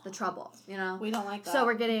tribulations, the trouble, you know? We don't like that. So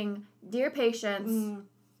we're getting Dear Patience Mm,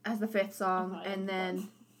 as the 5th song, Oh, and then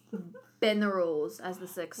Bend the Rules as the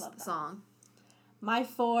 6th Love that. song. my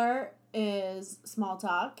 4 is Small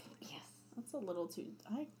Talk. Yes. That's a little too.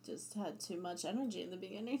 I just had too much energy in the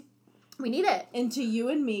beginning. We need it. Into You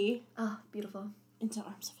and Me. Oh, beautiful. Into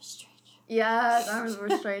Arms of a Stranger. Yes, Arms of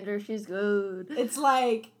a Stranger, she's good. It's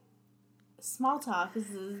like Small Talk is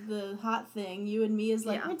the hot thing. You and Me is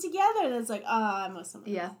like Yeah. we're together, and it's like I'm with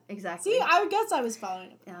somebody. Yeah, else. exactly. See, I guess I was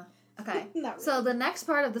following it. Okay. Not really. So the next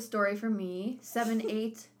part of the story for me, 7,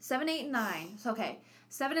 8, and 9. So okay,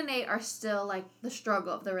 7 and 8 are still like the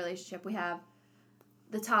struggle of the relationship. We have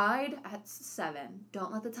the tide at 7.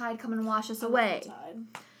 Don't let the tide come and wash us away.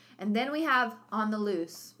 And then we have On the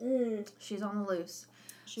Loose. She's on the loose.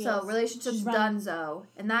 So relationship's She's running. donezo.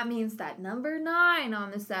 And that means that number 9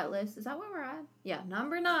 on the set list, is that where we're at? Yeah,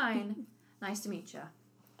 number 9. Nice to meet you.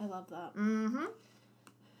 I love that. Mm-hmm.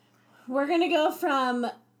 We're gonna go from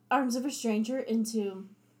Arms of a Stranger into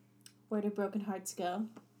Where Do Broken Hearts Go?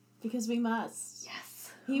 Because we must.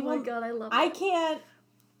 Yes. He oh my will- god, I love I it. can't.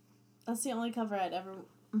 That's the only cover I'd ever.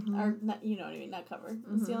 Mhm. Or not, you know what I mean? Not cover.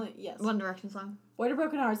 It's the only. Yes. One Direction song. Where Do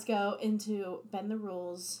Broken Hearts Go? Into Bend the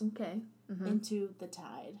Rules. Okay. Mm-hmm. Into The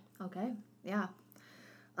Tide. Okay. Yeah.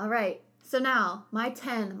 All right. So now, my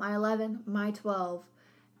 10, my 11, my 12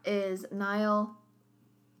 is Niall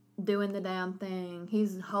doing the damn thing.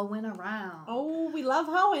 He's hoeing around. Oh, we love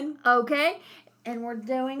hoeing. Okay. And we're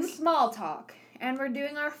doing Small Talk. And we're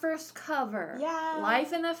doing our first cover. Yeah.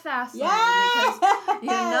 Life in the Fast Lane. Yeah. Because you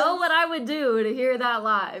know what I would do to hear that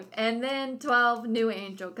live. And then 12, New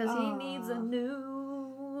Angel. Because he Aw. needs a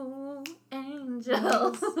new angel.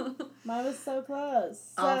 Yes. Mine was so close.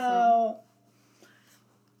 So,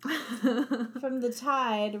 Awesome. from The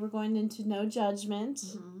Tide, we're going into No Judgment.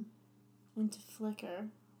 Mhm. Into Flicker.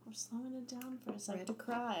 We're slowing it down for a second to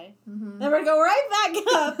cry. Mhm. Then we're going to go right back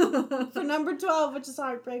up for number 12, which is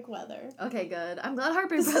Heartbreak Weather. Okay, good. I'm glad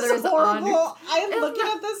Heartbreak This Brother is is horrible. on. I'm It's looking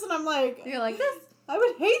not- at this and I'm like, You're like this. I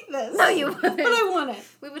would hate this. No, you wouldn't. But I want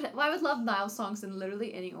it. I would love Niall songs in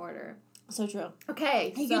literally any order. So true.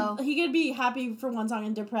 Okay, so He could be happy for one song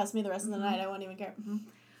and depress me the rest of the night. I won't even care.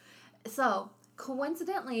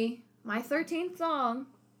 coincidentally, my 13th song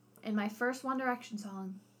and my first One Direction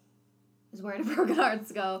song is Where Do Broken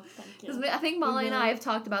Hearts Go. Thank 'Cause you. I think Molly and really- I have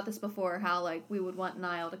talked about this before, how like we would want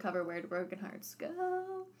Niall to cover Where Do Broken Hearts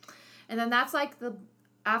Go, and then that's like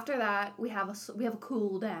after that we have a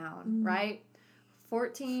cool down, Mhm. right?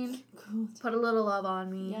 14, Cool. Put a Little Love on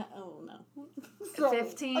Me. Yeah. Oh no.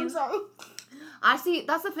 15. I'm sorry. I see.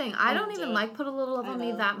 That's the thing. I Don't don't do even it. like Put a Little Love I on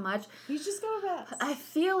Me know. that much. He's just gonna rest. I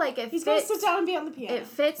feel like He's gonna fits. sit down and be on the piano. It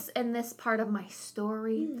fits in this part of my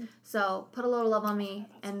story. Mm. So Put a Little Love on Me,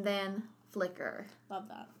 and then Flicker. Love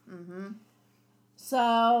that. Mm-hmm.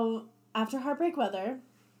 So after Heartbreak Weather,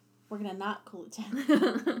 we're gonna not cool it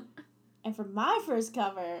down. And for my first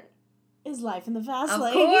cover is Life in the Fast Of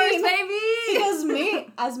Lane. course, baby. Because me,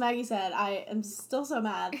 as Maggie said, I am still so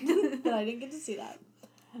mad that I didn't get to see that.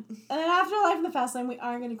 And then after Life in the Fast Lane, we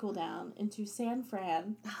are going to cool down into San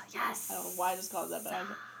Fran. Oh, yes. I don't know why I just called it that,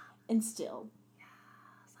 but and Still.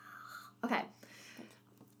 Okay.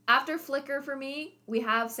 After Flicker for me, we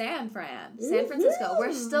have San Francisco.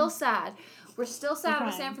 We're still sad. We're still sad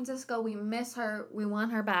with crying. San Francisco. We miss her. We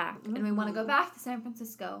want her back. And we want to go back to San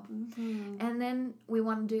Francisco. Mm-hmm. And then we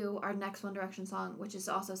want to do our next One Direction song, which is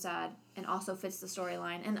also sad and also fits the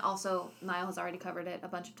storyline. And also, Niall has already covered it a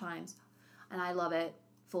bunch of times. And I love it.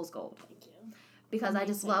 Fool's Gold. Thank you. Because I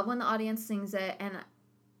just Amazing. love when the audience sings it. And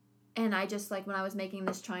And I just, like, when I was making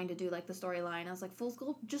this, trying to do, like, the storyline, I was like, Fool's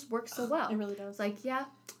Gold just works so well. It really does. It's like, yeah,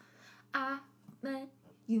 I met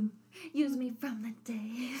you, use me from the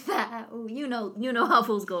day that, you know how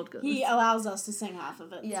Fool's Gold goes. He allows us to sing half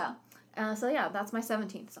of it. Yeah. So, yeah, that's my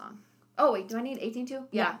 17th song. Oh, wait, do I need 18 too?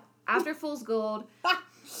 Yeah. After Fool's Gold,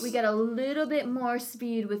 we get a little bit more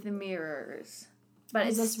speed with the mirrors. But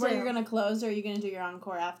Is it's this where still- you're going to close, or are you going to do your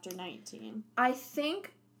encore after 19? I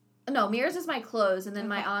think... No, Mirrors is my close, and then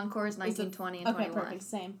my Okay. encore is 19, 20, and Okay, 21. perfect.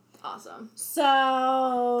 Same. Awesome.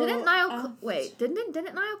 So... Didn't Niall...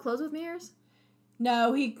 didn't Niall close with Mirrors?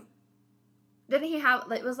 No, he Didn't he have...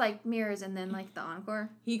 Like, it was, like, Mirrors and then, like, the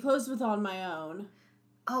encore? closed with On My Own.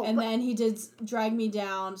 Oh, And but then he did Drag Me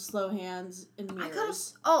Down, Slow Hands, and I could've...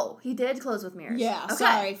 Mirrors. Oh, he did close with Mirrors. Yeah, Okay.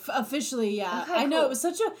 sorry. Officially, yeah. Okay, I know, cool. it was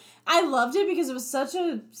such a... I loved it because it was such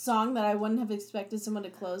a song that I wouldn't have expected someone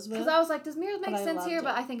to close with. Because I was like, does Mirrors make but I sense loved here? it.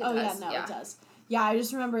 But I think it Oh, does. yeah, no, it does. Yeah, I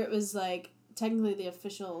just remember it was, like, technically the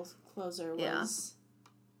official closer was...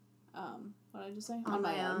 What did I just say? On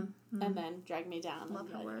My Own. And then Drag Me Down. Love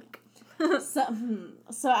and her Drag work. Me-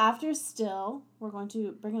 So after Still, we're going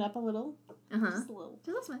to bring it up a little. Uh-huh. Just a little.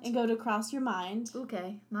 Just this much. And go to Cross Your Mind.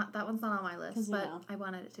 Okay. That one's not on my 'Cause, list, you but know, I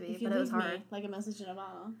wanted it to be. If you But it was leave hard. me, like a message in a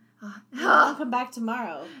bottle. Ah. I'll come back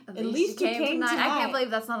tomorrow. At least you came tonight. I can't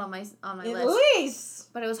believe that's not on my At list.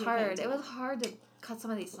 least! But it was you came hard. It tonight. was hard to cut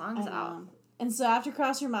some of these I songs out. know. And so after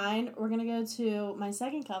Cross Your Mind, we're going to go to my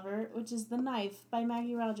second cover, which is The Knife by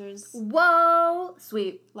Maggie Rogers. Whoa!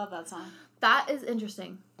 Sweet. Love that song. That is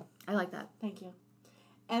interesting. I like that. Thank you.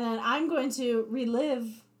 And then I'm going to relive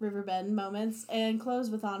Riverbend moments and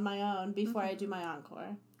close with On My Own before I do my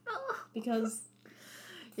encore. Because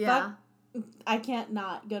Yeah. I can't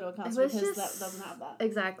not go to a concert was because just- that doesn't have that.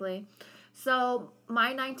 Exactly. So,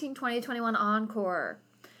 my 19, 20, 21 encore.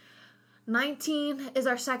 19 is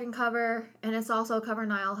our second cover, and it's also a cover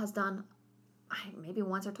Niall has done maybe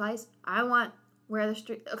once or twice. I want Where the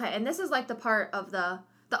Street... Okay, and this is like the part of the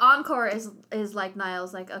encore is like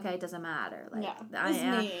Niall's like, okay, it doesn't matter. Like, Yeah, I it's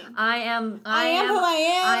am, me. I am who I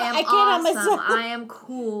am. I can't awesome. help myself. I am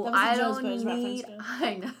cool. That was a I Joe's don't Boys need... reference,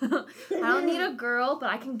 I know. I don't need a girl, but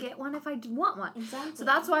I can get one if I want one. Exactly. So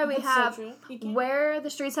that's why we That's have so true. You can't- Where the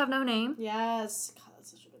Streets Have No Name, Yes. God,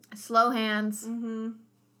 that's such a good Slow Hands, Mm-hmm.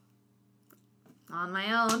 On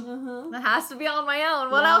My Own. Mm-hmm. It has to be On My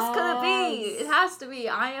Own. What else could it be? Yes. It has to be.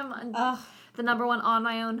 I am the number one On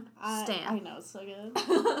My Own I stan. know, it's so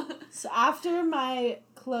good. So after my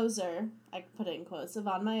closer, I put it in quotes, of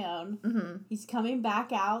On My Own, Mm-hmm. he's coming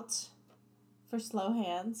back out for Slow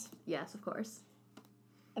Hands. Yes, of course.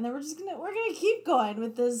 And then we're gonna keep going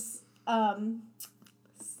with this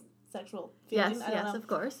sexual feeling. Yes, I don't yes, know. of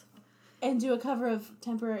course. And do a cover of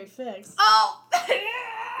Temporary Fix. Oh!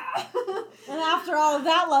 And after all of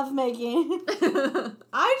that lovemaking,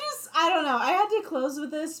 I don't know. I had to close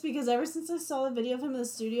with this because ever since I saw the video of him in the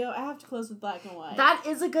studio, I have to close with Black and White. That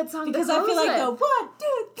is a good song because to I feel close like with. the 1,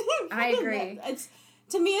 2, 3. I agree. It's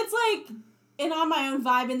to me, it's like an On My Own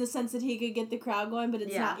vibe in the sense that he could get the crowd going, but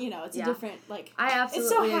it's Yeah. not. You know, it's Yeah. a different like. I It's so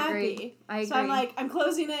absolutely happy. agree. I agree. So I'm like, I'm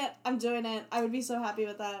closing it. I'm doing it. I would be so happy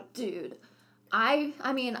with that. dude, I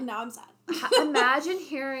mean, And now I'm sad. imagine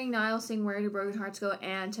hearing Niall sing "Where Do Broken Hearts Go"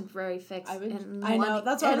 and "Temporary Fix" I would. in I know. one,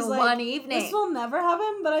 That's why I in was like, one evening. this will never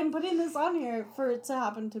happen. But I'm putting this on here for it to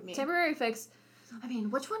happen to me. Temporary Fix. I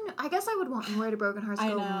mean, which one? I guess I would want "Where Do Broken Hearts I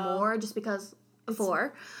Go" know. more, just because It's-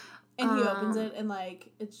 4. And he opens it, and like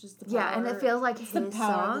it's just the power. Yeah, and it feels like it's his the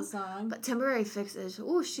power of the song. song. But "Temporary Fix" is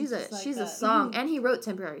she's It's just like a that. song, and he wrote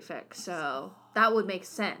 "Temporary Fix," so that would make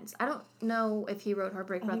sense. I don't know if he wrote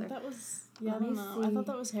 "Heartbreak I Brother." think that was. Yeah, I Let me don't know. I see. thought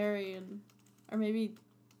that was Harry or maybe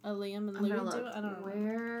Liam and I'm Lou gonna do look. it. I don't know.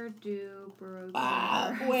 Where do broken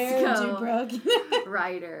Ah, hearts where go? do broken?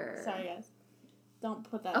 Writer. Sorry, guys. Don't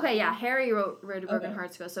put that. Okay, on. yeah, Harry wrote "Where Do Broken Okay.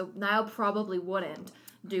 Hearts Go," so Niall probably wouldn't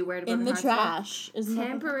do "Where Do Broken In the Hearts trash. Go." Isn't that the-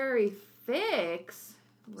 Temporary Fix.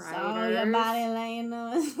 So Writers. your body laying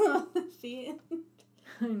on the feet.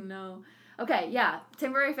 I know. Okay, yeah,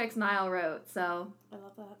 Temporary Fix Niall wrote, so I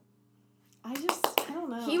love that. I don't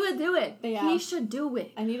know. he would do it. But yeah. He should do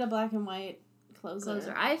it. I need a black and white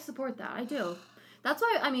closer. I support that. I do. That's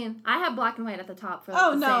why, I mean, I have black and white at the top for like,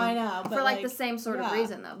 Oh the no, same, I know. But for like the same sort of yeah.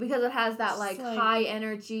 reason though, because it has that like, It's like- high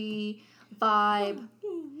energy vibe,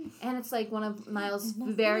 and it's like one of Niall's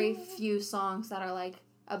very few songs that are like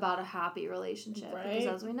about a happy relationship. Right.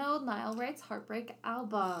 Because as we know, Niall writes heartbreak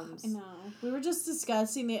albums. I know. We were just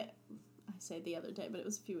discussing it. I say the other day, but it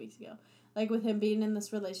was a few weeks ago. Like with him being in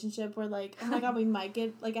this relationship, where like, oh my god, we might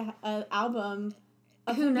get like a album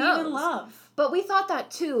of Who him being knows? in love. But we thought that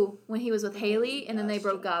too when he was with Haley, and then they Gosh,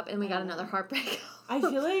 broke up, and we I got know. another heartbreak. I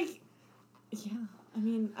feel like, yeah, I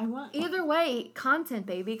mean, I want... Either way, content,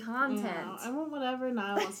 baby, content. Yeah, I want whatever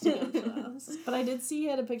Niall wants to give to us. But I did see he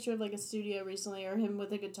had a picture of, like, a studio recently, or him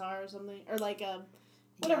with a guitar or something. Or, like, a...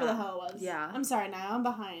 Whatever the hell it was. Yeah. I'm sorry, Niall. I'm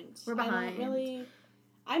behind. We're behind.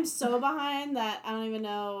 I'm so behind that I don't even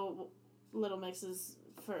know Little Mix's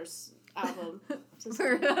first album.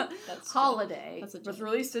 That's Holiday. That's a was joke.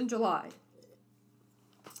 released in July.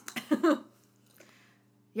 Yeah,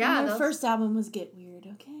 yeah, their first album was Get Weird,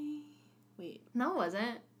 okay? Wait. No, it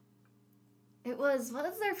wasn't. It was, what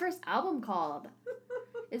is their first album called?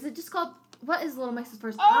 Is it just called, what is Little Mix's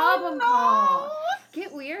first album called?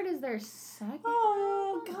 Get Weird is their second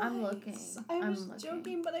Oh, album? God. I'm looking. I was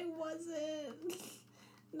joking, but I wasn't.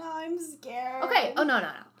 No, I'm scared. Okay, oh no.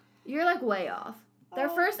 You're like way off. Their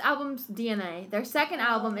Oh. first album's DNA. Their second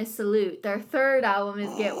album is Salute. Their third album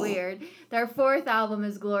is Get Weird. Their fourth album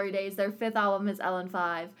is Glory Days. Their fifth album is Ellen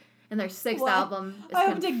 5. And their sixth What? album is I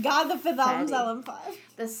hope to God the fifth album's Confetti. Ellen 5.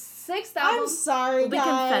 The sixth album I'm sorry, will be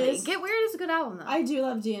guys. Confetti. Get Weird is a good album though. I do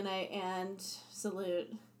love DNA and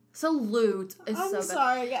Salute. Salute is I'm so good.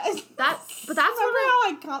 sorry, guys. But that's Remember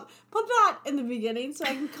what how I put that in the beginning so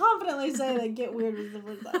I can confidently say that Get Weird was the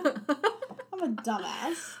first album. I'm a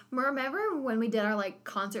dumbass. Remember when we did our like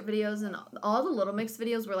concert videos and all the Little Mix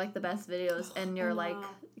videos were like the best videos in your I like know.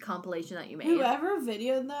 compilation that you made. Whoever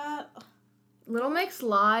videoed that, Little Mix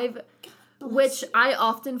Live, bless which you. I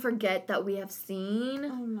often forget that we have seen. I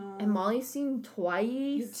know. And Molly's seen You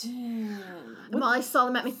twice. did. And Molly saw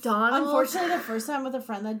them at McDonald's. Unfortunately, the first time with a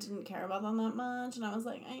friend that didn't care about them that much, and I was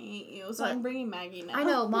like, I hate you, so But- I'm bringing Maggie now. I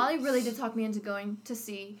know, Molly really did talk me into going to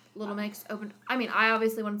see Little Mix open. I mean, I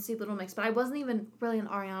obviously wanted to see Little Mix, but I wasn't even really an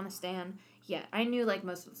Ariana stan yet. I knew like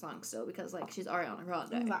most of the songs still because like she's Ariana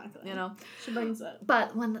Grande. Exactly. You know? She brings it.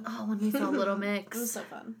 But when we saw Little It was Mix, so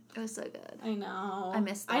fun. it was so good. I know. I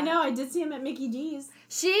missed I that. know. I did see him at Mickey D's.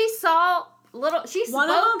 She saw she One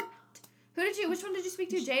of spoke. them? Which one did you speak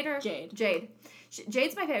to? Jade or? Jade.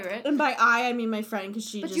 Jade's my favorite. And by I mean my friend, because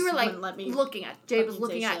she But just you were like wouldn't let me. looking at Jade was fucking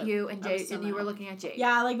say looking at shit. you and I was Jade so and you were mad. looking at Jade.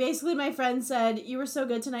 Yeah, like basically my friend said, you were so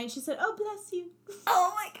good tonight. She said, oh, bless you.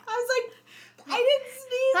 Oh my god. I was like, I didn't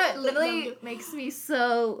sneeze. That No, literally I'm makes me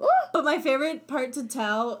so. But my favorite part to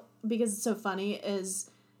tell, because it's so funny, is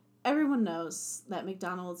everyone knows that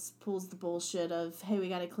McDonald's pulls the bullshit of, hey, we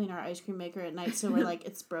gotta clean our ice cream maker at night, so we're like,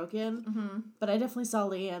 it's broken. Mm-hmm. But I definitely saw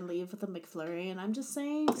Leanne leave with a McFlurry, and I'm just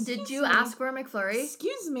saying. Did excuse you me. ask for a McFlurry?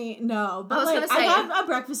 Excuse me, no. But I was like, gonna say- I got a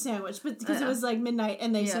breakfast sandwich, but because it was like midnight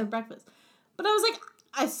and they Yeah. served breakfast. But I was like,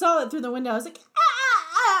 I saw it through the window. I was like,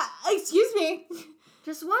 excuse me.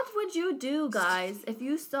 Just what would you do, guys, if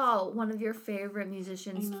you saw one of your favorite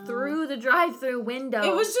musicians I know. through the drive-through window?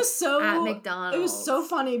 It was just so at McDonald's. It was so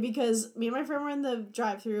funny because me and my friend were in the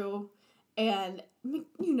drive-through, and you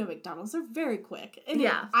know McDonald's, they're very quick. And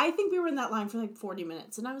Yeah. I think we were in that line for like 40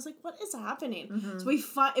 minutes, and I was like, "What is happening?" Mhm.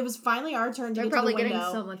 So it was finally our turn to They're get probably to the getting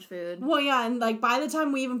window. so much food. Well, yeah, and like by the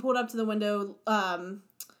time we even pulled up to the window,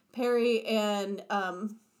 Perry and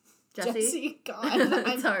Jesse, God,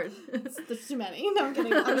 It's hard. there's too many. No, I'm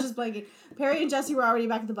kidding. I was just blanking. Perry and Jesse were already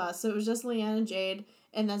back at the bus, so it was just Leanne and Jade,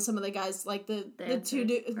 and then some of the guys, like the two.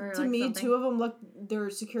 Dancers, or, To like, me, something. two of them look. Their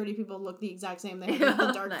security people look the exact same. They have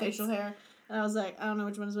the dark Nice. facial hair, and I was like, I don't know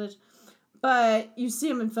which one is which. But you see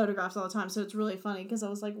them in photographs all the time, so it's really funny because I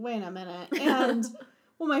was like, wait a minute, and.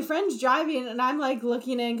 Well, my friend's driving, and I'm, like,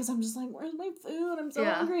 looking in, because I'm just like, where's my food? I'm so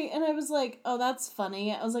Yeah. hungry. And I was like, oh, that's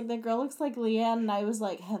funny. I was like, that girl looks like Leanne, and I was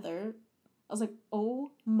like, Heather. I was like,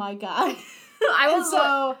 oh, my God. I And was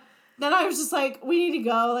so, then I was just like, we need to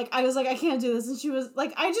go. Like, I was like, I can't do this. And she was,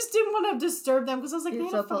 like, I just didn't want to disturb them, because I was like, You're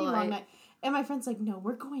they had so a fucking long polite. night. And my friend's like, no,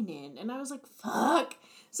 we're going in. And I was like, fuck.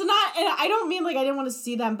 So and I don't mean, like, I didn't want to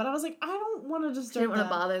see them, but I was like, I don't want to She disturb didn't want them.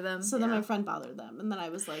 to bother them. So then yeah. my friend bothered them, and then I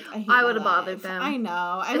was like, I hate I my would've bothered life. them. I know.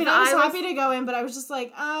 I If mean, I was I was- happy to go in, but I was just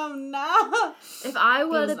like, oh no. If I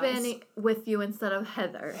was would have nice. been with you instead of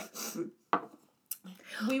Heather.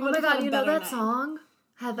 We Oh would my have god, had a you know better that night. song?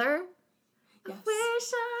 Heather? Yes. I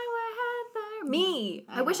wish I were Heather. Me.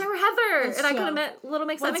 I I wish know. I were Heather. That's and I could true. have met Little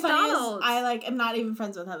Mix at What's funny is McDonald's. I like am not even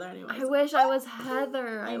friends with Heather anymore. I wish I was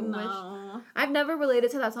Heather. I I wish. know. I've never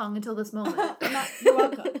related to that song until this moment. You're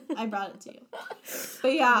welcome. I brought it to you.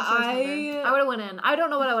 But yeah, I would have went in. I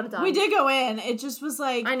don't know what I would have done. we did go in. It just was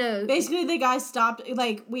like I know. basically the guy stopped.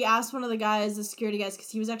 Like we asked one of the guys, the security guys,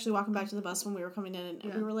 because he was actually walking back to the bus when we were coming in, and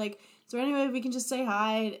Yeah. we were like, "Is there any way we can just say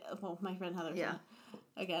hi?" Well, my friend Heather. Yeah.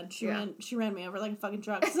 Again, Yeah. she ran me over like a fucking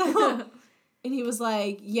truck. So, and he was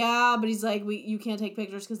like, "Yeah," but he's like, you can't take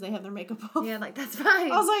pictures because they have their makeup off." Yeah, like that's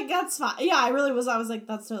fine. I was like, that's fine. Yeah, I really was. I was like,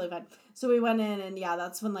 that's totally fine. So we went in, and yeah,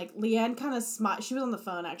 that's when like Leanne kind of smiled. She was on the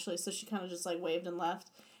phone actually, so she kind of just like waved and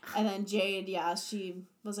left. And then Jade, yeah, she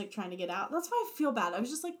was like trying to get out. That's why I feel bad. I was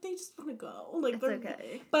just like, they just want to go. Like, It's they're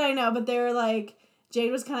okay. But I know, but they were like,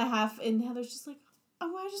 Jade was kind of half, and Heather's just like,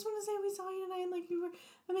 oh, I just want to say we saw you tonight, and like, you were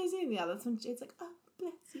amazing. Yeah, that's when Jade's like, oh,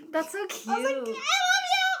 bless you. That's so cute. I was like,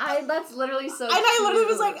 I love you! That's literally so And I literally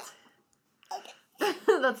was cute. like, okay.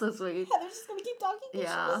 That's so sweet. Heather's just gonna keep talking.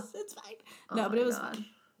 Yeah. It's fine. Oh No, but my it was gosh. fun.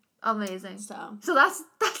 Amazing. So. So that's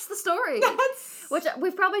the story. That's Which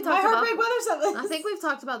we've probably my talked about. heartbreak weather something. I think we've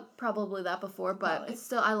talked about probably that before, but Probably. it's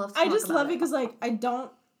still I love. To I talk just about love it because like I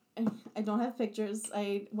don't have pictures.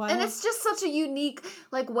 and it's just such a unique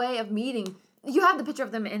like way of meeting. You have the picture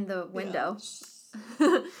of them in the window.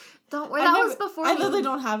 Don't worry, that was before. I you, literally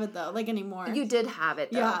don't have it though, like anymore. You did have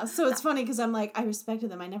it though. Yeah, so it's funny because I'm like I respected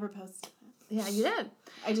them. I never posted it. Yeah, you did.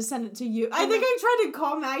 I just sent it to you. I think I tried to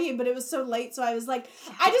call Maggie, but it was so late, so I was like,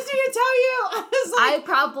 I just need to tell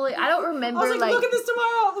you. I don't remember I was like, look at this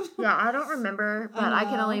tomorrow. Yeah, I don't remember, but I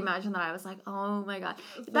can know. only imagine that I was like, oh my god,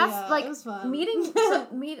 But that's yeah, like it was fun.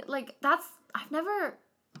 that's I've never.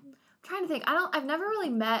 I'm trying to think. I've never really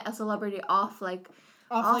met a celebrity off like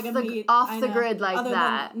off the grid like Other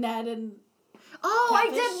that. than Ned and Oh,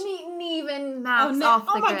 Catfish? I did meet Neve and Max Ned. off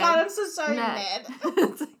the Oh my grid. god, I'm so sorry, Ned. Ned.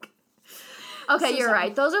 It's like- okay, So you're sorry.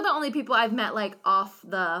 right. Those are the only people I've met like off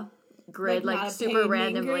the grid, like not a super paid meet and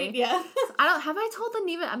randomly. greet, yeah. I told the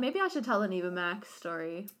Neve? Maybe I should tell the Neve and Max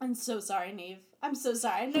story. I'm so sorry, Neve. I'm so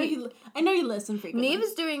sorry. I know you listen frequently. Neve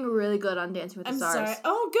is doing really good on Dancing with the I'm Stars. sorry.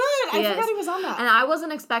 Oh, good. He I forgot is. he was on that. And I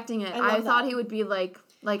wasn't expecting it. I love I thought that. he would be like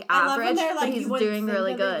I love when average, they're, like, but you he's wouldn't doing think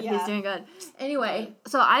really of it, good. yeah. He's doing good. Anyway,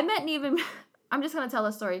 so I met Neve and I'm just gonna tell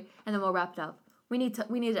a story and then we'll wrap it up. We need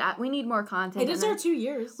more content. It is in our this. 2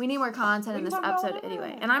 years. We need more content in can this talk about episode whatever.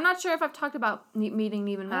 anyway. And I'm not sure if I've talked about meeting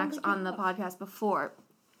Neve and I don't Max think you on the have. podcast before.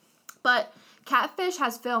 But Catfish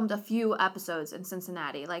has filmed a few episodes in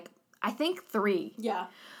Cincinnati. Like, I think 3. Yeah.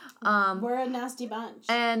 Um, We're a nasty bunch.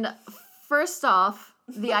 and first off,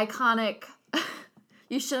 the iconic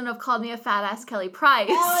 "You shouldn't have called me a fat ass Kelly Price."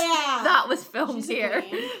 Hell yeah. That was filmed She's a here.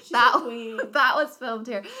 queen. She's That a queen. that was filmed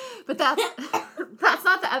here. But that's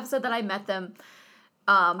not the episode that I met them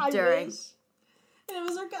during. wish. And it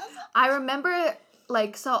was our cousin. I remember,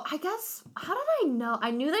 like, so I guess, how did I know?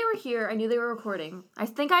 I knew they were here. I knew they were recording. I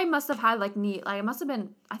think I must have had, like,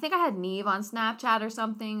 I think I had Neve on Snapchat or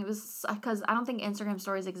something. It was, because I don't think Instagram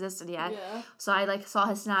stories existed yet. Yeah. So I, like, saw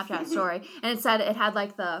his Snapchat story. And it said it had,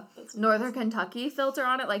 like, the That's Northern Kentucky filter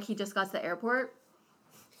on it. Like, he just got to the airport.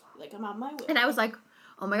 Like, I'm on my way. And I was like,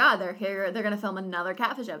 oh my god, they're here. They're going to film another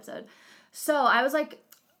Catfish episode. So I was like,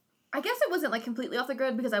 I guess it wasn't like completely off the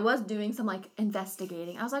grid because I was doing some like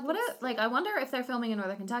investigating. I was like, I wonder if they're filming in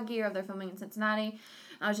Northern Kentucky or if they're filming in Cincinnati.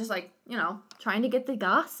 And I was just like, trying to get the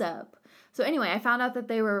gossip. So anyway, I found out that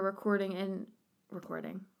they were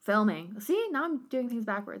filming. See, now I'm doing things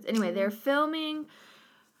backwards. Anyway, they're filming,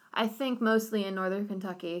 I think mostly in Northern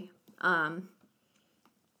Kentucky,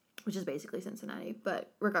 which is basically Cincinnati,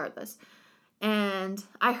 but regardless. And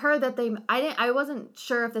I heard that I wasn't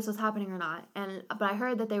sure if this was happening or not, but I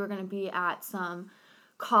heard that they were going to be at some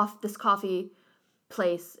coffee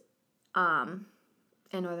place in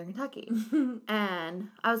Northern Kentucky. And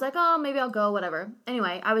I was like, oh, maybe I'll go, whatever.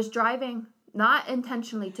 Anyway, I was driving, not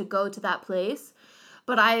intentionally to go to that place,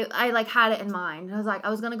 but I like had it in mind. I was like, I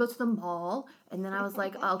was going to go to the mall, and then I was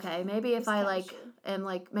like, okay, maybe if I like am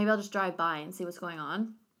like, maybe I'll just drive by and see what's going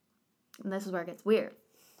on. And this is where it gets weird.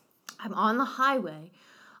 I'm on the highway,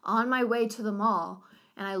 on my way to the mall,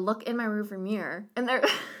 and I look in my rearview mirror, and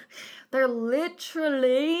they're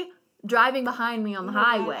literally driving behind me on the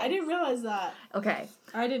highway. I didn't realize that. Okay,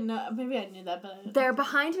 I didn't know. Maybe I knew that, but I didn't. they're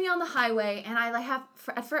behind me on the highway, and I like have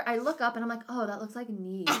at first I look up and I'm like, oh, that looks like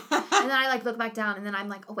Neve, and then I like look back down, and then I'm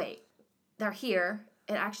like, oh wait, they're here.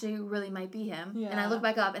 It actually really might be him. And I Yeah. look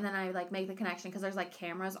back up, and then I like make the connection because there's like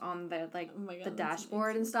cameras on the Oh my God, the that's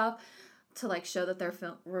dashboard and stuff to like show that they're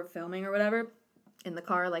we're filming or whatever in the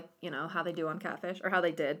car, like how they do on Catfish or how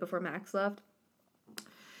they did before Max left.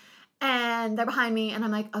 And they're behind me, and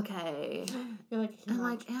I'm like, okay. You're like, And I'm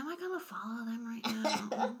like, am I gonna follow them right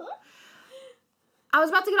now? I was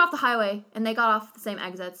about to get off the highway, and they got off the same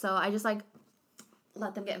exit, so I just like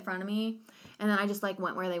let them get in front of me, and then I just like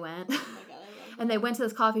went where they went. oh my God, I love And they went to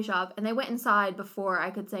this coffee shop, and they went inside before I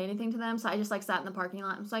could say anything to them. So I just like sat in the parking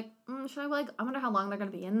lot and was like, should I I wonder how long they're gonna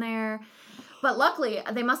be in there. But luckily,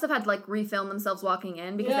 they must have had to like refilm themselves walking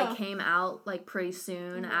in because Yeah. they came out like pretty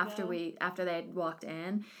soon Oh my after God. after they had walked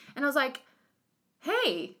in. And I was like,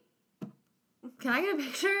 hey, can I get a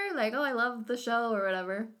picture? Like, oh, I love the show or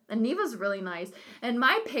whatever. And Neva's really nice. And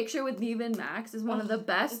my picture with Neva and Max is one of the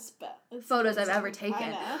best it's photos I've amazing. ever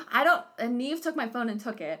taken. I know. And Neve took my phone and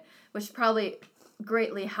took it, which probably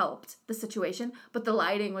greatly helped the situation, but the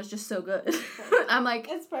lighting was just so good. I'm like,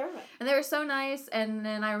 It's perfect. and they were so nice, and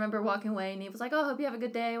then I remember walking away, and he was like, oh, hope you have a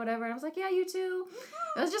good day, whatever, and I was like, yeah, you too.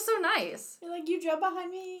 It was just so nice. You're like, you drove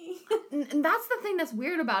behind me. And that's the thing that's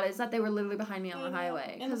weird about it, is that they were literally behind me on I the know.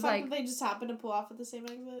 highway. And the 'Cause, fact like, that they just happened to pull off at the same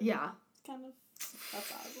exit. yeah. It's kind of,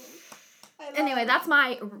 that's awesome. I love Anyway, it. that's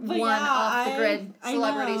my one yeah, off the grid I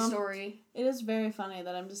celebrity know. story. It is very funny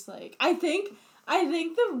that I'm just like, I think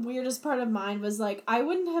the weirdest part of mine was like, I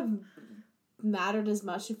wouldn't have mattered as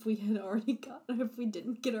much if we had already if we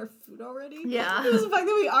didn't get our food already. Yeah. It was the fact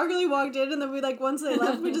that we awkwardly walked in and then we like, once they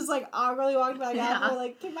left, we just like awkwardly walked back Yeah. out and we're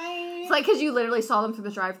like, goodbye. It's like, because you literally saw them through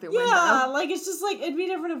the drive-thru yeah, window. like it's just like, it'd be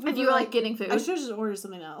different if we If you were like getting food. I should have just ordered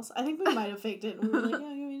something else. I think we might have faked it and we were like, yeah,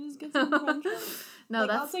 can we just get some French fries? No, Like,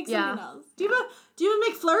 that's, I'll take yeah. something else. Do you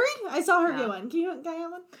have a McFlurry? I saw her Yeah. get one. Can you have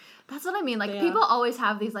one? That's what I mean. Like, But yeah. people always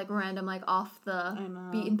have these, like, random, like, off the I know.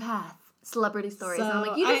 beaten path celebrity stories. So and I'm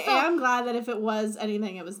like, you just I don't, am glad that if it was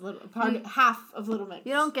anything, it was half of Little Mix.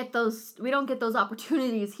 we don't get those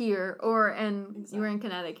opportunities here, you were in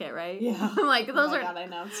Connecticut, right? Yeah. I'm like, Oh those my aren't, God, I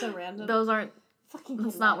know. It's so random. those aren't, Fucking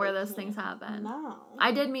that's not where Connecticut. those things happen. No.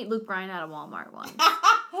 I did meet Luke Bryan at a Walmart once.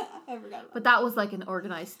 I forgot about But that was like an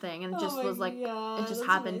organized thing, and it Oh just my was like, God, it just that's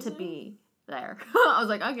happened to amazing. be there. I was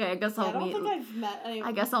like, okay, I guess I I'll don't meet. think I've met anyone.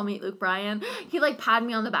 I guess I'll meet Luke Bryan. He like patted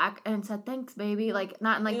me on the back and said, "Thanks, baby." Like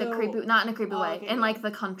not in like the Ew. creepy, not in a creepy Oh, way, okay, in good. like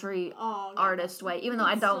the country Oh, God. artist way. Even though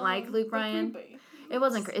I That's don't so like Luke Bryan, creepy. it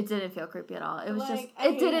wasn't. It didn't feel creepy at all. It was just. Like, I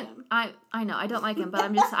It hate didn't. him. I know I don't like him, but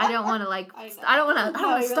I'm just. I don't want to like. I know. I don't want to. I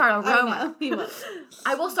don't want to start a I rumor. know, he was.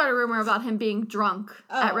 I will start a rumor about him being drunk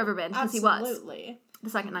at Oh, Riverbend because he was Absolutely. the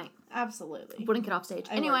second night. Absolutely. Wouldn't get off stage.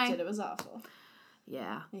 I Anyway, worked it. It was awful.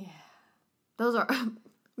 yeah, Yeah. those are.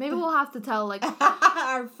 Maybe we'll have to tell like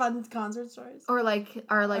Our fun concert stories. or like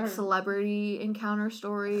our like Or- celebrity encounter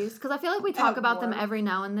stories because I feel like we talk At about them work. every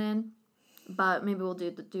now and then, but maybe we'll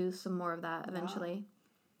do some more of that eventually.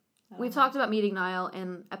 We Uh-huh. talked about meeting Niall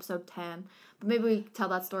in episode 10, but maybe we tell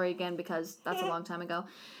that story again because that's a long time ago.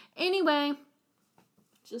 Anyway,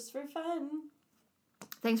 Just for fun.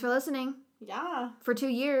 thanks for listening Yeah. for 2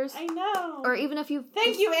 years, I know. or even if you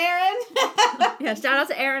Thank you, Aaron. yeah, shout out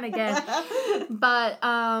to Aaron again. But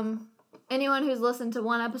anyone who's listened to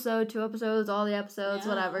 1 episode, 2 episodes, all the episodes, Yeah.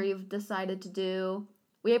 whatever you've decided to do,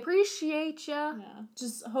 we appreciate you. Yeah.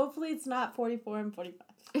 Just hopefully it's not 44 and 45.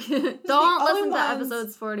 Don't only listen to ones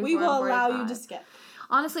episodes 44 We will and 45. allow you to skip.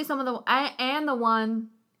 Honestly, some of the and the one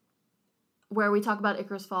where we talk about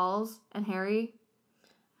Icarus Falls and Harry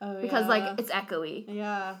Oh, because yeah. like it's echoey.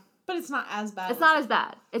 Yeah. But it's not as bad. It's not as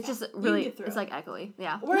bad. It's just can really get through it's it. like echoey.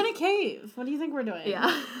 Yeah. We're in a cave. What do you think we're doing?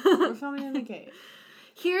 Yeah. We're filming in a cave.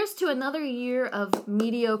 Here's to another year of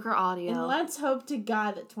mediocre audio. And let's hope to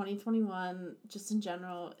God that 2021, just in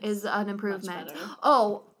general, is an improvement. much better.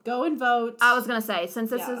 Oh, Go and vote. I was gonna say, since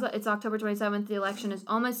this Yeah. is it's October 27th, the election is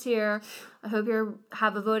almost here. I hope you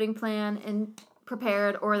have a voting plan and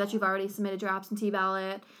prepared, or that you've already submitted your absentee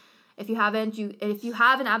ballot. If you haven't, if you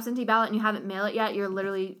have an absentee ballot and you haven't mailed it yet, you're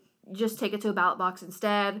literally just take it to a ballot box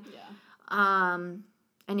instead. Yeah.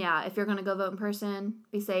 And yeah, if you're gonna go vote in person,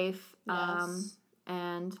 be safe. Yes.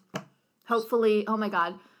 And hopefully, oh my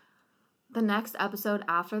God, the next episode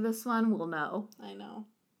after this one, we'll know. I know.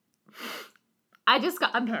 I'm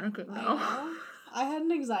panicking I now. know. I had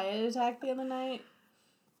an anxiety attack the other night.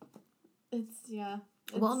 It's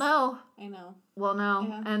We'll know. I know. We'll know,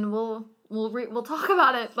 Yeah. and we'll talk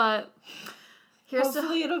about it. But here's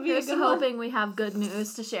Hopefully it'll be here's a to good one. hoping we have good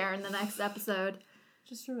news to share in the next episode.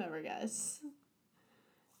 Just remember, guys.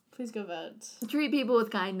 Please go vote. Treat people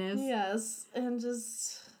with kindness. Yes, and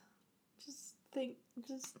just think,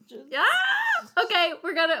 just. Yeah. Okay,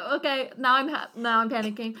 Okay, now I'm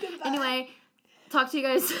panicking. Goodbye. Anyway, talk to you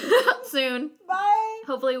guys soon. Bye.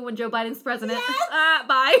 Hopefully when Joe Biden's president. Yes.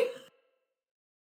 Bye.